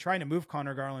been trying to move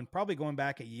Connor Garland, probably going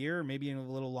back a year, maybe a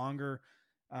little longer,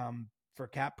 for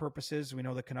cap purposes. We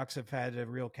know the Canucks have had a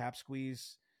real cap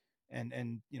squeeze,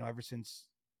 and ever since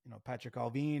Patrick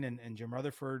Alvin and Jim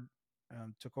Rutherford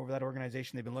took over that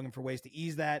organization, they've been looking for ways to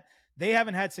ease that. They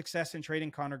haven't had success in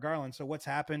trading Connor Garland. So what's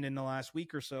happened in the last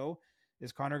week or so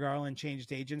is Connor Garland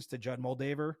changed agents to Judd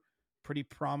Moldaver, pretty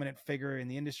prominent figure in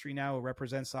the industry now, who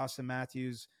represents Austin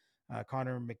Matthews,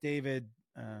 Connor McDavid,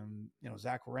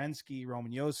 Zach Werenski,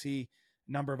 Roman Yossi,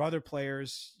 a number of other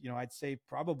players. I'd say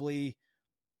probably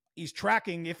he's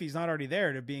tracking, if he's not already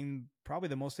there, to being probably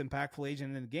the most impactful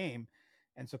agent in the game.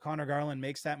 And so Connor Garland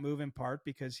makes that move in part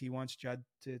because he wants Judd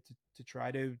to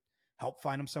try to help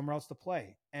find him somewhere else to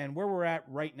play. And where we're at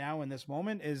right now in this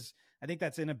moment is, I think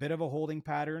that's in a bit of a holding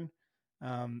pattern.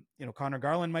 Connor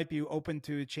Garland might be open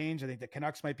to change. I think the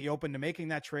Canucks might be open to making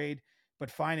that trade, but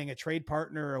finding a trade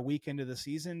partner a week into the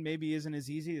season maybe isn't as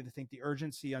easy. I think the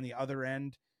urgency on the other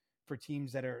end for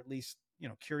teams that are at least,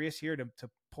 curious here to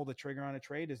pull the trigger on a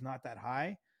trade is not that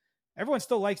high. Everyone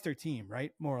still likes their team,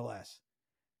 right? More or less.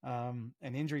 And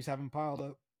injuries haven't piled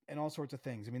up and all sorts of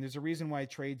things. I mean, there's a reason why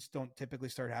trades don't typically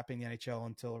start happening in the NHL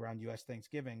until around US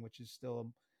Thanksgiving, which is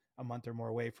still a month or more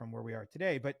away from where we are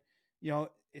today. But,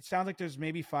 it sounds like there's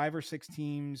maybe 5 or 6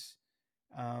 teams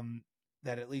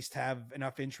that at least have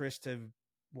enough interest to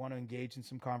want to engage in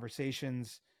some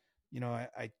conversations.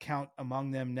 I count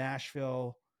among them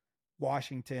Nashville,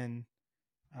 Washington,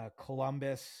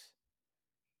 Columbus.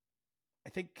 I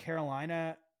think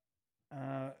Carolina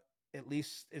at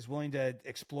least is willing to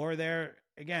explore there.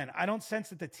 Again, I don't sense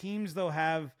that the teams, though,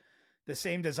 have the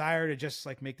same desire to just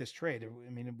like make this trade. I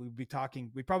mean, we'd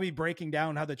probably be breaking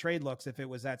down how the trade looks if it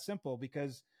was that simple,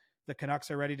 because the Canucks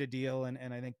are ready to deal.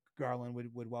 And I think Garland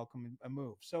would welcome a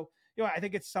move. So, I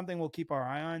think it's something we'll keep our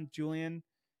eye on, Julian.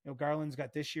 Garland's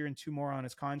got this year and 2 more on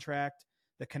his contract.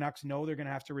 The Canucks know they're going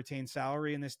to have to retain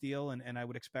salary in this deal, and I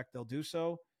would expect they'll do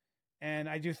so. And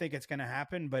I do think it's going to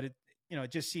happen, but it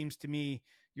just seems to me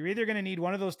you're either going to need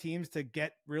one of those teams to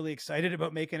get really excited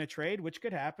about making a trade, which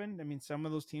could happen. I mean, some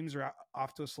of those teams are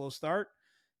off to a slow start,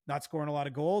 not scoring a lot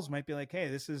of goals, might be like, hey,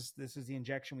 this is the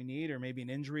injection we need, or maybe an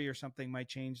injury or something might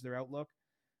change their outlook.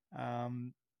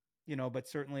 But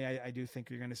certainly I do think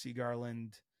you're going to see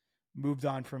Garland moved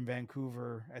on from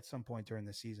Vancouver at some point during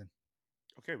the season.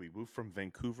 Okay, we moved from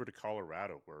Vancouver to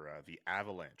Colorado, where the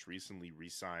Avalanche recently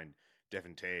re-signed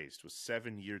Devin Taves to a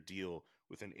 7-year deal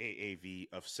with an AAV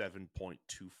of $7.25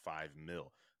 million.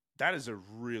 That is a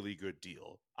really good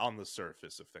deal on the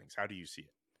surface of things. How do you see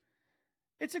it?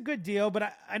 It's a good deal,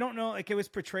 but I don't know. Like, it was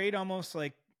portrayed almost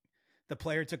like the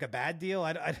player took a bad deal.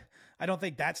 I don't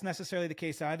think that's necessarily the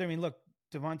case either. I mean, look,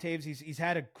 Devin Taves, he's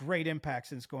had a great impact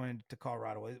since going to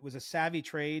Colorado. It was a savvy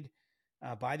trade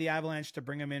by the Avalanche to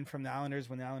bring him in from the Islanders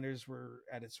when the Islanders were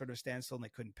at a sort of standstill and they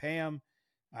couldn't pay him.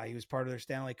 He was part of their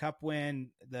Stanley Cup win.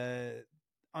 The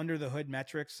under the hood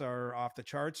metrics are off the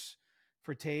charts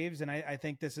for Taves. And I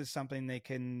think this is something they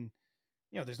can,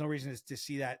 there's no reason to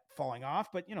see that falling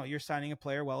off, but you're signing a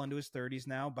player well into his 30s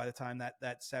now by the time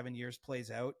that 7 years plays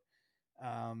out.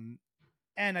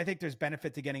 And I think there's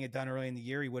benefit to getting it done early in the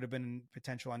year. He would have been a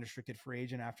potential unrestricted free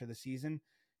agent after the season.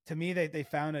 To me, they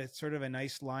found a sort of a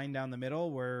nice line down the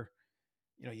middle where,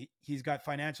 he's got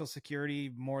financial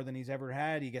security more than he's ever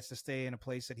had. He gets to stay in a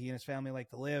place that he and his family like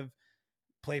to live,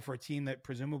 play for a team that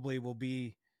presumably will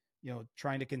be,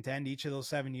 trying to contend each of those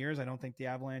 7 years. I don't think the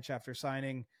Avalanche, after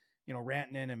signing,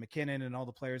 Rantanen and McKinnon and all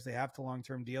the players they have to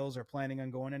long-term deals, are planning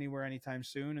on going anywhere anytime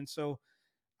soon. And so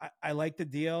I like the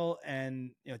deal,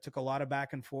 and, it took a lot of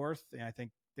back and forth. And I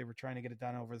think they were trying to get it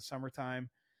done over the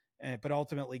summertime, but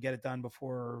ultimately get it done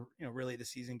before, really the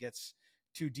season gets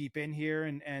too deep in here.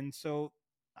 And so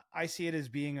I see it as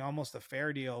being almost a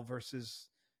fair deal versus,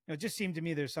 it just seemed to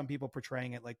me there's some people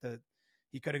portraying it like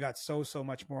he could have got so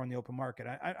much more on the open market.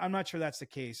 I'm not sure that's the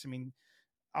case. I mean,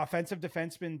 offensive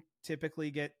defensemen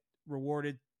typically get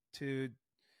rewarded to,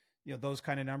 those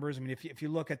kind of numbers. I mean, if you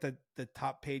look at the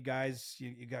top paid guys,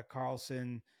 you got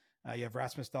Carlson, you have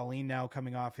Rasmus Dahlin now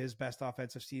coming off his best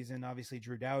offensive season. Obviously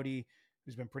Drew Doughty,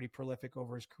 who's been pretty prolific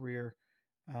over his career.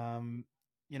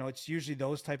 It's usually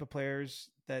those type of players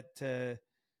that,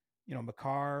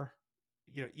 Makar,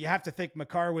 you have to think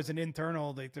Makar was an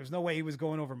internal. There's no way he was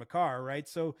going over Makar, right?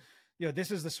 So, this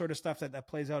is the sort of stuff that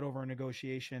plays out over a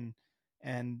negotiation.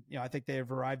 And, I think they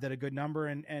have arrived at a good number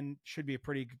and should be a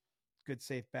pretty good,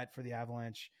 safe bet for the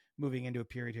Avalanche moving into a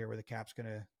period here where the cap's going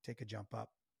to take a jump up.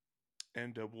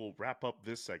 And we'll wrap up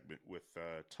this segment with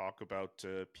talk about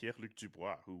Pierre-Luc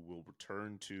Dubois, who will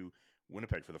return to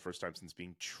Winnipeg for the first time since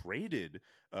being traded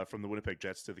from the Winnipeg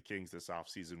Jets to the Kings this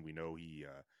offseason. We know he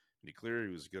made clear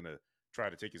he was going to try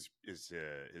to take his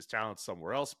talents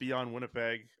somewhere else beyond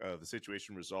Winnipeg. The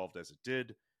situation resolved as it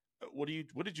did. What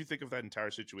did you think of that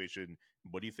entire situation?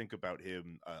 What do you think about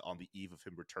him on the eve of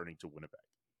him returning to Winnipeg?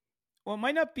 Well, it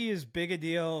might not be as big a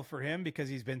deal for him because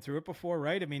he's been through it before,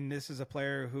 right? I mean, this is a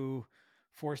player who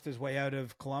forced his way out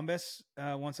of Columbus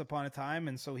once upon a time,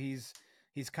 and so he's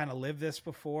kind of lived this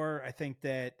before. I think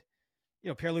that,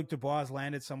 Pierre-Luc Dubois has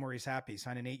landed somewhere he's happy. He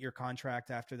signed an 8-year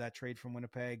contract after that trade from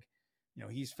Winnipeg.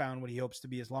 He's found what he hopes to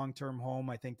be his long-term home.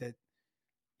 I think that,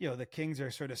 the Kings are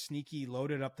sort of sneaky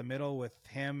loaded up the middle with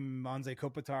him, Anze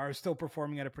Kopitar still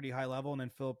performing at a pretty high level, and then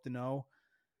Philip Deneau.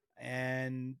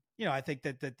 And, I think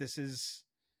that this is,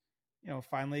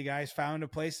 finally guys found a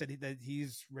place that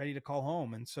he's ready to call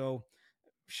home. And so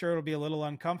sure it'll be a little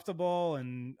uncomfortable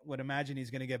and would imagine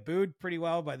he's going to get booed pretty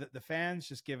well by the fans,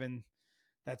 just given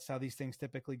that's how these things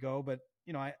typically go. But,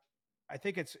 I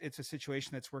think it's a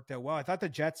situation that's worked out well. I thought the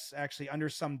Jets actually under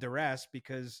some duress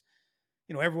because,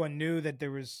 everyone knew that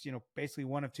there was, basically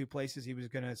one of two places he was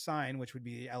going to sign, which would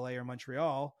be LA or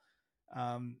Montreal.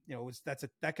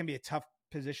 That can be a tough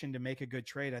position to make a good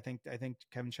trade. I think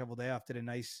Kevin Cheveldayoff did a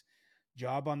nice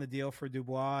job on the deal for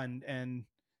Dubois, and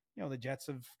the Jets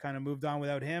have kind of moved on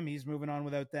without him. He's moving on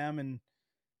without them, and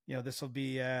this will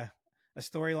be a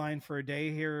storyline for a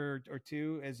day here or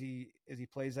two as he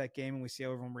plays that game, and we see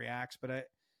how everyone reacts. But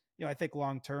I think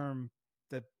long term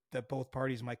that both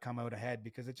parties might come out ahead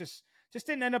because it just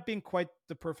didn't end up being quite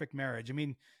the perfect marriage. I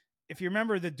mean, if you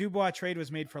remember, the Dubois trade was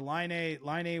made for Laine.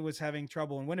 Laine was having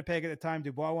trouble in Winnipeg at the time.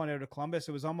 Dubois wanted out of Columbus.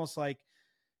 It was almost like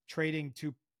trading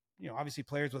two, obviously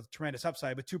players with tremendous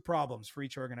upside, but two problems for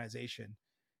each organization.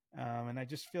 And I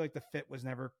just feel like the fit was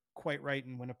never quite right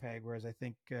in Winnipeg, whereas I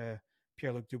think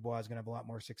Pierre-Luc Dubois is going to have a lot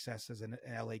more success as an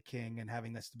LA King and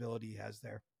having the stability he has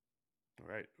there. All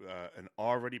right. An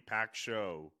already packed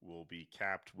show will be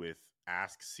capped with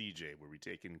Ask CJ, where we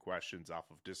take in questions off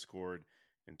of Discord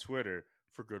and Twitter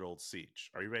for good old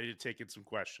Siege. Are you ready to take in some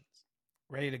questions?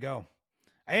 Ready to go.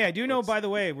 Hey, I do know, by the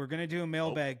way, we're going to do a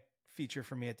mailbag feature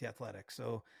for me at The Athletic.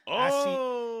 So I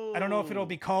don't know if it'll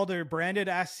be called or branded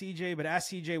Ask CJ, but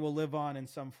Ask CJ will live on in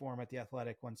some form at The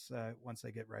Athletic once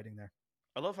I get writing there.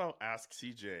 I love how Ask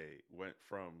CJ went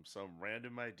from some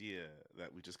random idea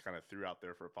that we just kind of threw out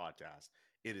there for a podcast.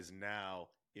 It is now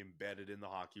embedded in the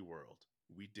hockey world.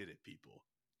 We did it, people.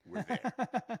 We're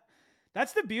there.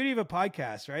 That's the beauty of a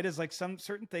podcast, right? Is like some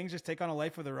certain things just take on a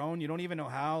life of their own. You don't even know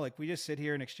how. Like we just sit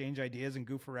here and exchange ideas and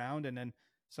goof around, and then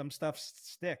some stuff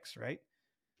sticks, right?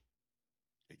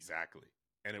 Exactly.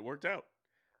 And it worked out.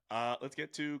 Let's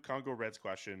get to Congo Red's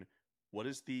question. What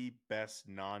is the best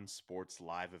non-sports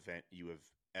live event you have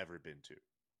ever been to?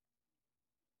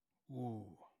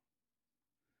 Ooh.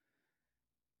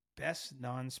 Best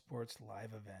non-sports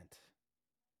live event.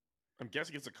 I'm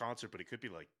guessing it's a concert, but it could be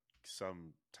like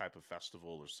some type of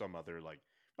festival or some other, like,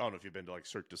 I don't know if you've been to like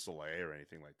Cirque du Soleil or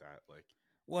anything like that. Like,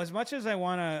 well, as much as I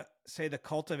want to say the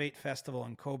Cultivate Festival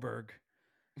in Coburg,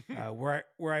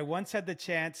 where I once had the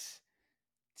chance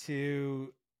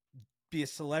to be a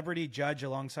celebrity judge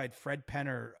alongside Fred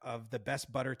Penner of the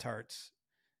best butter tarts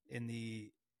in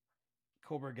the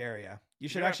Coburg area. You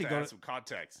should actually go to some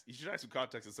context. You should add some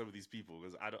context to some of these people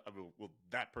because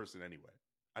that person anyway.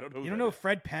 I don't know. You don't know who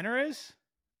Fred Penner is?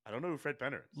 I don't know who Fred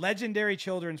Penner is. Legendary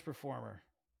children's performer.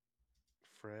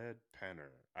 Fred Penner.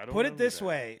 I don't Put know it this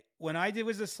way. When I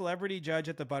was a celebrity judge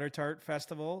at the Butter Tart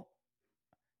Festival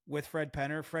with Fred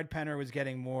Penner was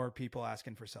getting more people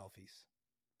asking for selfies.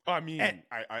 I mean,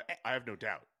 I have no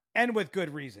doubt. And with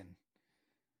good reason.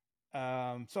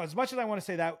 So as much as I want to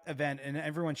say that event, and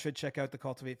everyone should check out the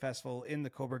Cultivate Festival in the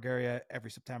Coburg area every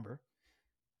September.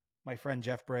 My friend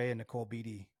Jeff Bray and Nicole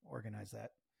Beatty organize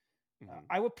that. Mm-hmm.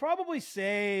 I would probably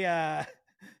say, I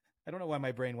don't know why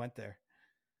my brain went there.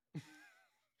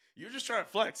 You're just trying to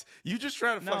flex.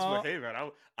 But hey,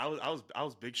 man, I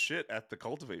was big shit at the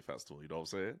Cultivate Festival. You know what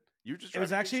I'm saying? You just trying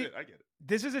to actually. Shit. I get it.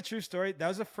 This is a true story. That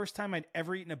was the first time I'd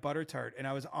ever eaten a butter tart, and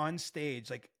I was on stage,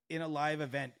 like in a live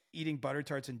event, eating butter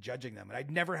tarts and judging them. And I'd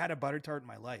never had a butter tart in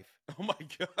my life. Oh my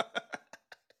god!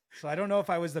 So I don't know if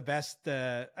I was the best.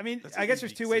 I I guess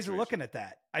there's two ways of looking at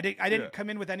that. I didn't come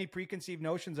in with any preconceived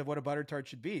notions of what a butter tart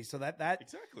should be. So that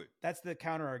exactly, that's the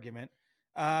counter argument.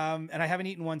 And I haven't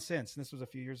eaten one since. And this was a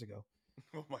few years ago.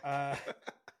 Oh my god!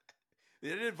 They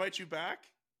didn't invite you back?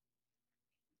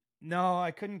 No, I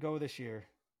couldn't go this year.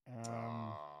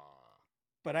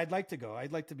 But I'd like to go.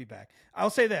 I'd like to be back.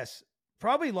 I'll say this.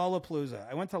 Probably Lollapalooza.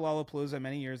 I went to Lollapalooza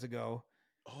many years ago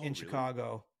Oh, in really?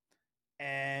 Chicago,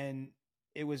 and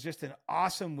it was just an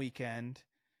awesome weekend,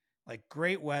 like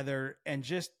great weather and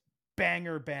just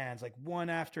banger bands, like one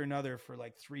after another for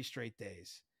like 3 straight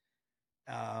days.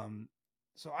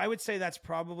 So I would say that's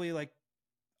probably like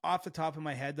off the top of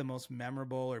my head, the most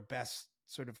memorable or best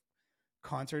sort of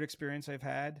concert experience I've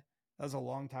had. That was a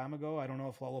long time ago. I don't know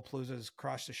if Lollapalooza's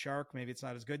crossed the shark. Maybe it's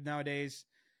not as good nowadays.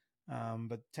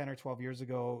 But 10 or 12 years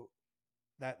ago,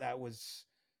 that was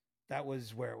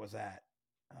where it was at.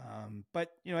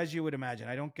 But as you would imagine,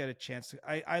 I don't get a chance to,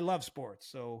 I love sports.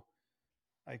 So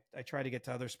I try to get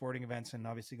to other sporting events and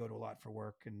obviously go to a lot for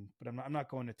work. But I'm not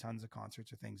going to tons of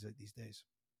concerts or things these days.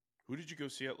 Who did you go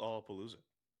see at Lollapalooza?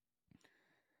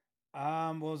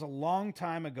 Well, it was a long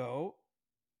time ago,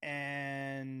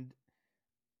 and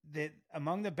that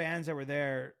among the bands that were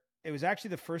there, it was actually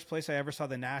the first place I ever saw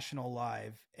the National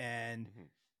live, and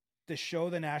the show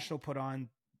the National put on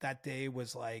that day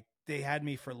was like they had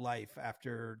me for life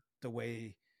after the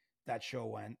way that show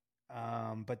went.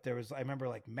 But I remember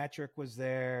like Metric was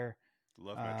there,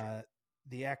 Love Metric.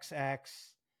 the XX,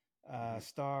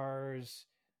 Stars.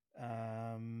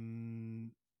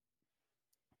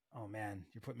 Oh man,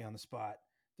 you're putting me on the spot.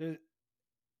 Here, let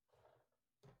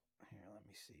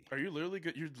me see. Are you literally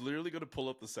good? You're literally going to pull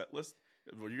up the set list?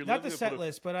 You're Not the set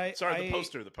list, but the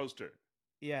poster. The poster.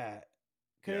 Yeah,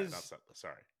 Yeah, not set list.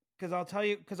 Sorry. Because I'll tell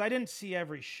you, because I didn't see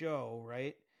every show,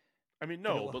 right? I mean,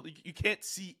 no, but you can't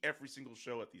see every single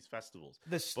show at these festivals.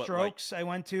 The Strokes I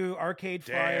went to, Arcade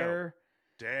Fire,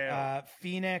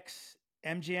 Phoenix,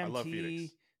 MGMT, I love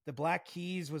Phoenix. The Black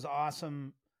Keys was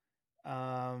awesome.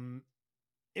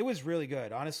 It was really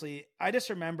good. Honestly, I just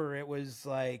remember it was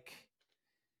like,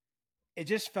 it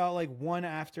just felt like one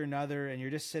after another, and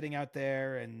you're just sitting out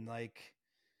there and like,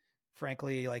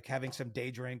 frankly, like having some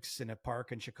day drinks in a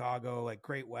park in Chicago, like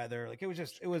great weather. Like it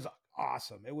was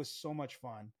awesome. It was so much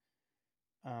fun.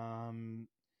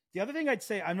 The other thing I'd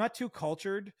say, I'm not too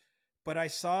cultured, but I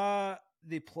saw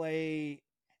the play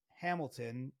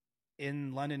Hamilton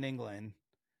in London, England,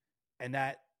 and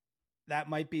that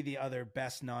might be the other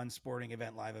best non-sporting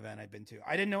live event I've been to.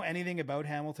 I didn't know anything about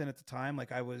Hamilton at the time.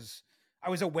 Like I was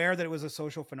aware that it was a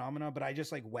social phenomenon, but I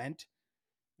just like went,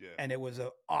 and it was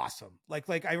awesome.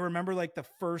 Like I remember like the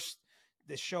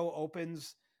show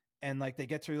opens and like they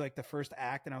get through like the first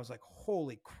act, and I was like,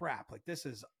 holy crap, like this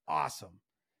is awesome.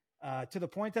 To the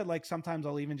point that like sometimes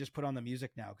I'll even just put on the music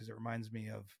now because it reminds me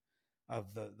of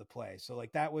the play. So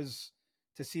like that was,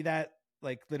 to see that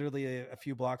like literally a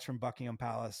few blocks from Buckingham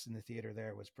Palace in the theater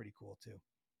there was pretty cool too.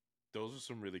 Those are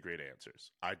some really great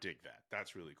answers. I dig that.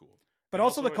 That's really cool. But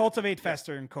also the Cultivate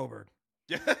Fester in Coburg.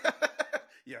 Yeah.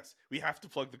 Yes, we have to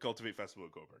plug the Cultivate Festival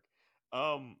in Coburg.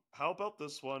 How about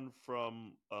this one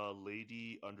from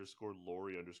lady_Lori_QC,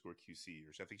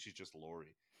 or I think she's just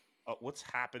Lori. What's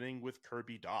happening with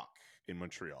Kirby Doc in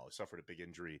Montreal? He suffered a big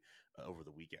injury over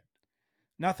the weekend.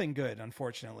 Nothing good,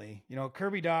 unfortunately.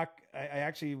 Kirby Doc, I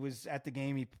actually was at the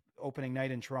game opening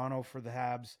night in Toronto for the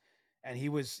Habs, and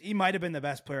he might have been the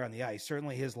best player on the ice.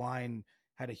 Certainly his line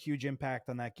had a huge impact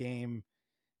on that game.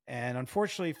 And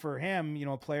unfortunately for him,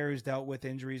 a player who's dealt with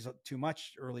injuries too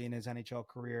much early in his NHL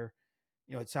career,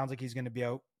 it sounds like he's going to be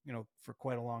out, for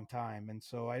quite a long time. And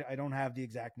so I don't have the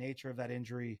exact nature of that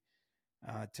injury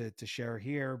to share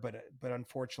here, but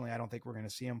unfortunately, I don't think we're going to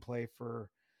see him play for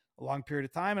a long period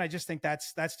of time. And I just think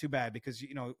that's too bad because,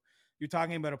 you're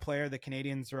talking about a player the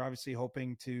Canadians are obviously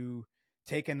hoping to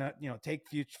take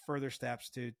further steps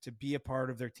to be a part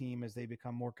of their team as they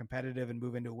become more competitive and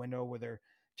move into a window where they're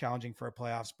challenging for a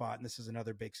playoff spot. And this is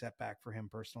another big setback for him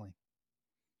personally.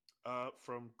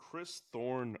 From Chris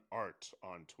Thorne Art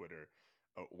on Twitter,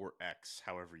 or X,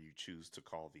 however you choose to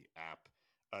call the app.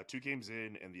 2 games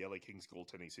in, and the LA Kings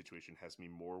goaltending situation has me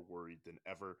more worried than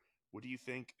ever. What do you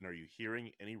think? And are you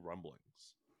hearing any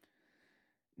rumblings?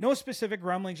 No specific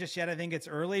rumblings just yet. I think it's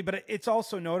early, but it's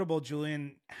also notable,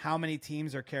 Julian, how many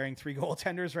teams are carrying 3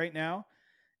 goaltenders right now.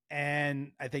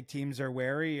 And I think teams are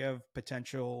wary of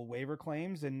potential waiver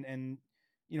claims. And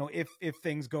if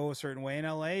things go a certain way in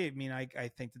LA, I mean, I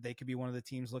think that they could be one of the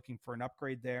teams looking for an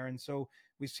upgrade there. And so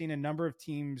we've seen a number of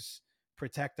teams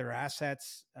protect their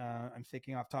assets. I'm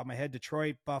thinking off the top of my head,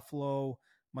 Detroit, Buffalo,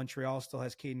 Montreal still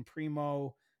has Caden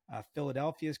Primo.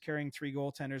 Philadelphia is carrying 3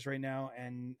 goaltenders right now.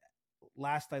 And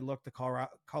last I looked, the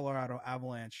Colorado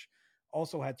Avalanche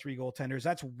also had 3 goaltenders.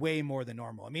 That's way more than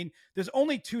normal. I mean, there's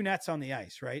only 2 nets on the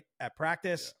ice, right? At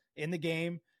practice, in the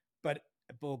game, but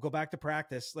we'll go back to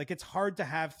practice. Like it's hard to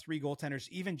have 3 goaltenders,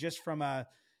 even just from a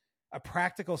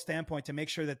practical standpoint, to make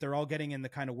sure that they're all getting in the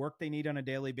kind of work they need on a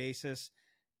daily basis.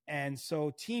 And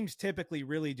so teams typically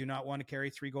really do not want to carry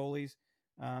 3 goalies.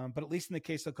 But at least in the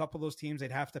case of a couple of those teams,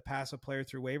 they'd have to pass a player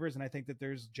through waivers. And I think that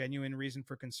there's genuine reason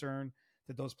for concern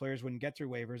that those players wouldn't get through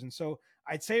waivers. And so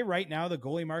I'd say right now the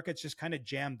goalie market's just kind of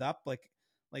jammed up. Like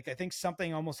I think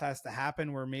something almost has to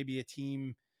happen where maybe a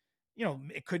team,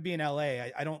 it could be in LA.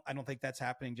 I don't think that's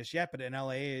happening just yet, but in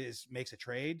LA makes a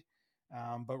trade.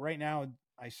 But right now,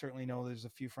 I certainly know there's a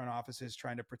few front offices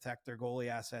trying to protect their goalie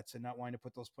assets and not wanting to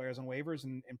put those players on waivers.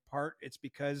 And in part, it's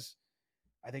because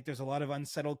I think there's a lot of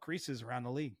unsettled creases around the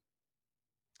league.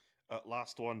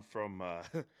 Last one from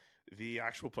the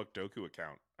actual Puck Doku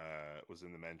account was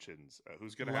in the mentions.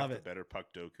 Who's going to have the better Puck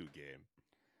Doku game?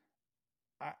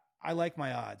 I like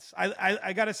my odds.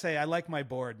 I got to say, I like my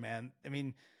board, man. I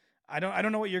mean, I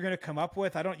don't know what you're going to come up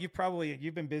with.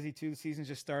 You've been busy too. The season's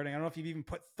just starting. I don't know if you've even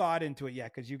put thought into it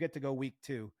yet, because you get to go week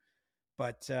 2.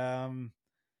 But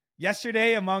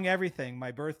yesterday, among everything,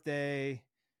 my birthday,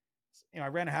 I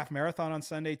ran a half marathon on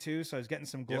Sunday too, so I was getting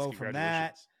some glow from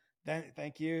that. Then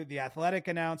thank you. The athletic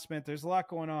announcement. There's a lot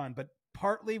going on, but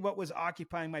partly what was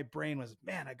occupying my brain was,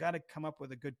 man, I got to come up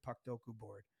with a good Puck Doku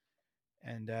board,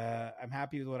 and I'm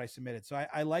happy with what I submitted. So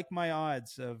I like my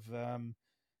odds of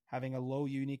having a low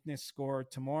uniqueness score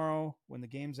tomorrow when the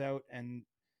game's out. And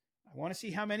I want to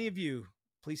see how many of you,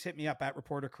 please hit me up at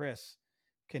Reporter Chris,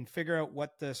 can figure out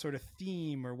what the sort of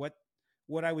theme or what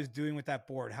I was doing with that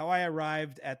board, how I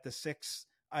arrived at the 6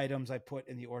 items I put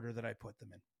in the order that I put them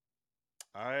in.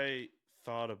 I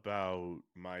thought about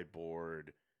my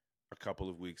board a couple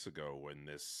of weeks ago when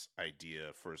this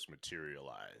idea first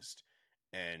materialized.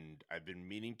 And I've been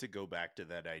meaning to go back to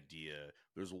that idea.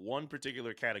 There's one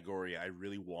particular category I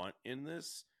really want in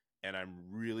this, and I'm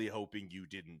really hoping you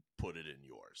didn't put it in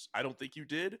yours. I don't think you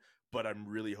did, but I'm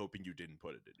really hoping you didn't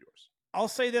put it in yours. I'll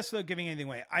say this without giving anything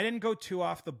away. I didn't go too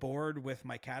off the board with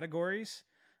my categories.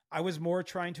 I was more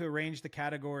trying to arrange the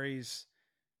categories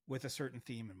with a certain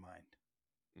theme in mind.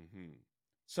 Mm-hmm.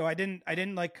 So I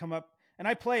didn't like come up. And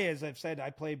I play, as I've said,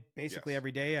 I play basically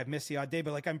every day. I've missed the odd day,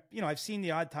 but like I've seen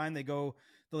the odd time they'll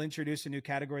introduce a new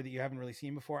category that you haven't really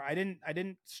seen before. I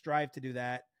didn't strive to do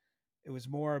that. It was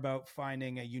more about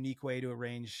finding a unique way to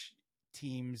arrange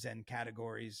teams and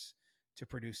categories to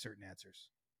produce certain answers.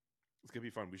 It's going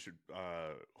to be fun. We should,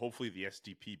 hopefully the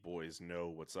SDP boys know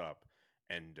what's up,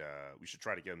 and we should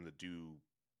try to get them to do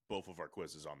both of our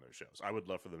quizzes on their shows. I would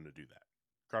love for them to do that.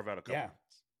 Carve out a couple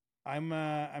minutes. I'm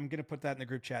going to put that in the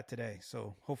group chat today.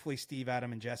 So hopefully Steve,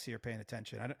 Adam, and Jesse are paying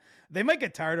attention. They might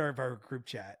get tired of our group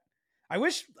chat. I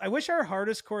wish our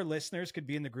hardest core listeners could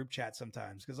be in the group chat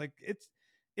sometimes, because like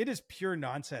it is pure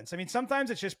nonsense. I mean,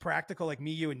 sometimes it's just practical, like me,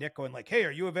 you, and Nick going like, "Hey,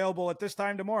 are you available at this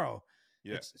time tomorrow?"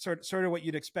 Yeah, it's sort of what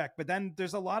you'd expect. But then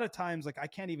there's a lot of times like I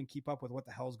can't even keep up with what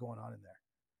the hell's going on in there.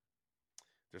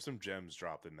 There's some gems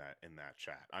dropped in that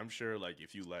chat. I'm sure like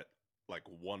if you let like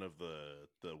one of the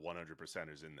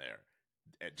 100%ers in there,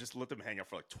 and just let them hang out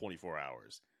for like 24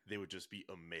 hours, they would just be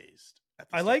amazed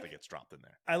at the stuff that gets dropped in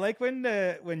there. I like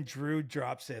when Drew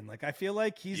drops in. Like I feel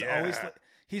like he's always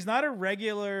he's not a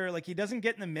regular, like he doesn't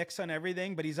get in the mix on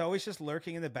everything, but he's always just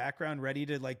lurking in the background, ready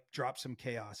to like drop some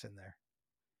chaos in there.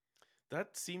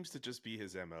 That seems to just be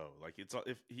his MO. Like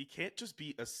if he can't just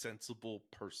be a sensible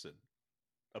person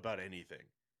about anything.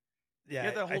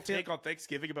 Yeah, that whole take on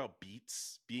Thanksgiving about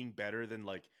beets being better than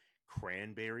like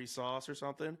cranberry sauce or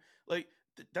something. Like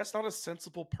that's not a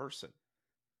sensible person.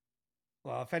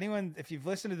 Well, if you've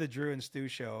listened to the Drew and Stu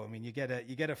show, I mean, you get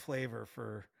a flavor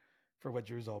for what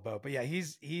Drew's all about. But yeah,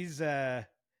 he's I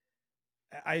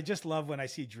just love when I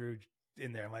see Drew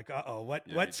in there. I'm like,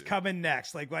 what's coming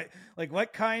next? Like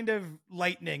what kind of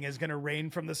lightning is going to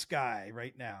rain from the sky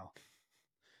right now?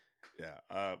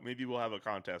 Yeah, maybe we'll have a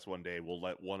contest one day. We'll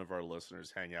let one of our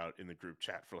listeners hang out in the group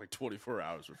chat for like 24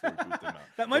 hours before we boot them out.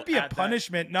 That might be a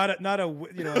punishment, not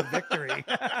a victory.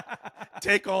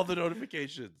 Take all the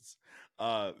notifications.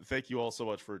 Thank you all so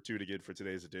much for tuning in for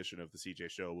today's edition of the CJ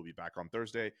Show. We'll be back on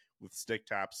Thursday with stick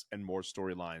taps and more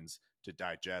storylines to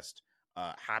digest.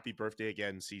 Happy birthday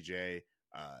again, CJ.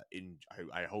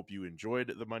 I hope you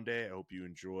enjoyed the Monday. I hope you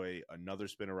enjoy another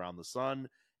spin around the sun,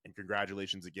 and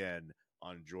congratulations again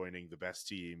on joining the best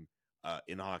team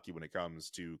in hockey when it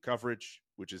comes to coverage,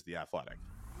 which is The Athletic.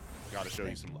 Got to show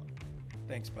you some love.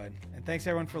 Thanks, bud. And thanks,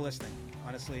 everyone, for listening.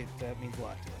 Honestly, it means a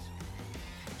lot to us.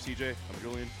 I'm CJ. I'm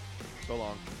Julian. So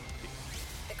long.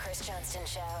 The Chris Johnston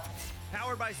Show.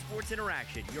 Powered by Sports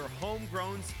Interaction, your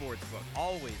homegrown sportsbook.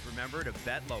 Always remember to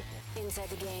bet local. Inside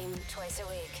the game, twice a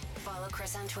week. Follow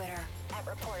Chris on Twitter at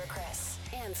Reporter Chris.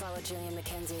 And follow Julian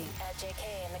McKenzie at JK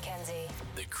and McKenzie.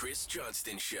 The Chris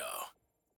Johnston Show.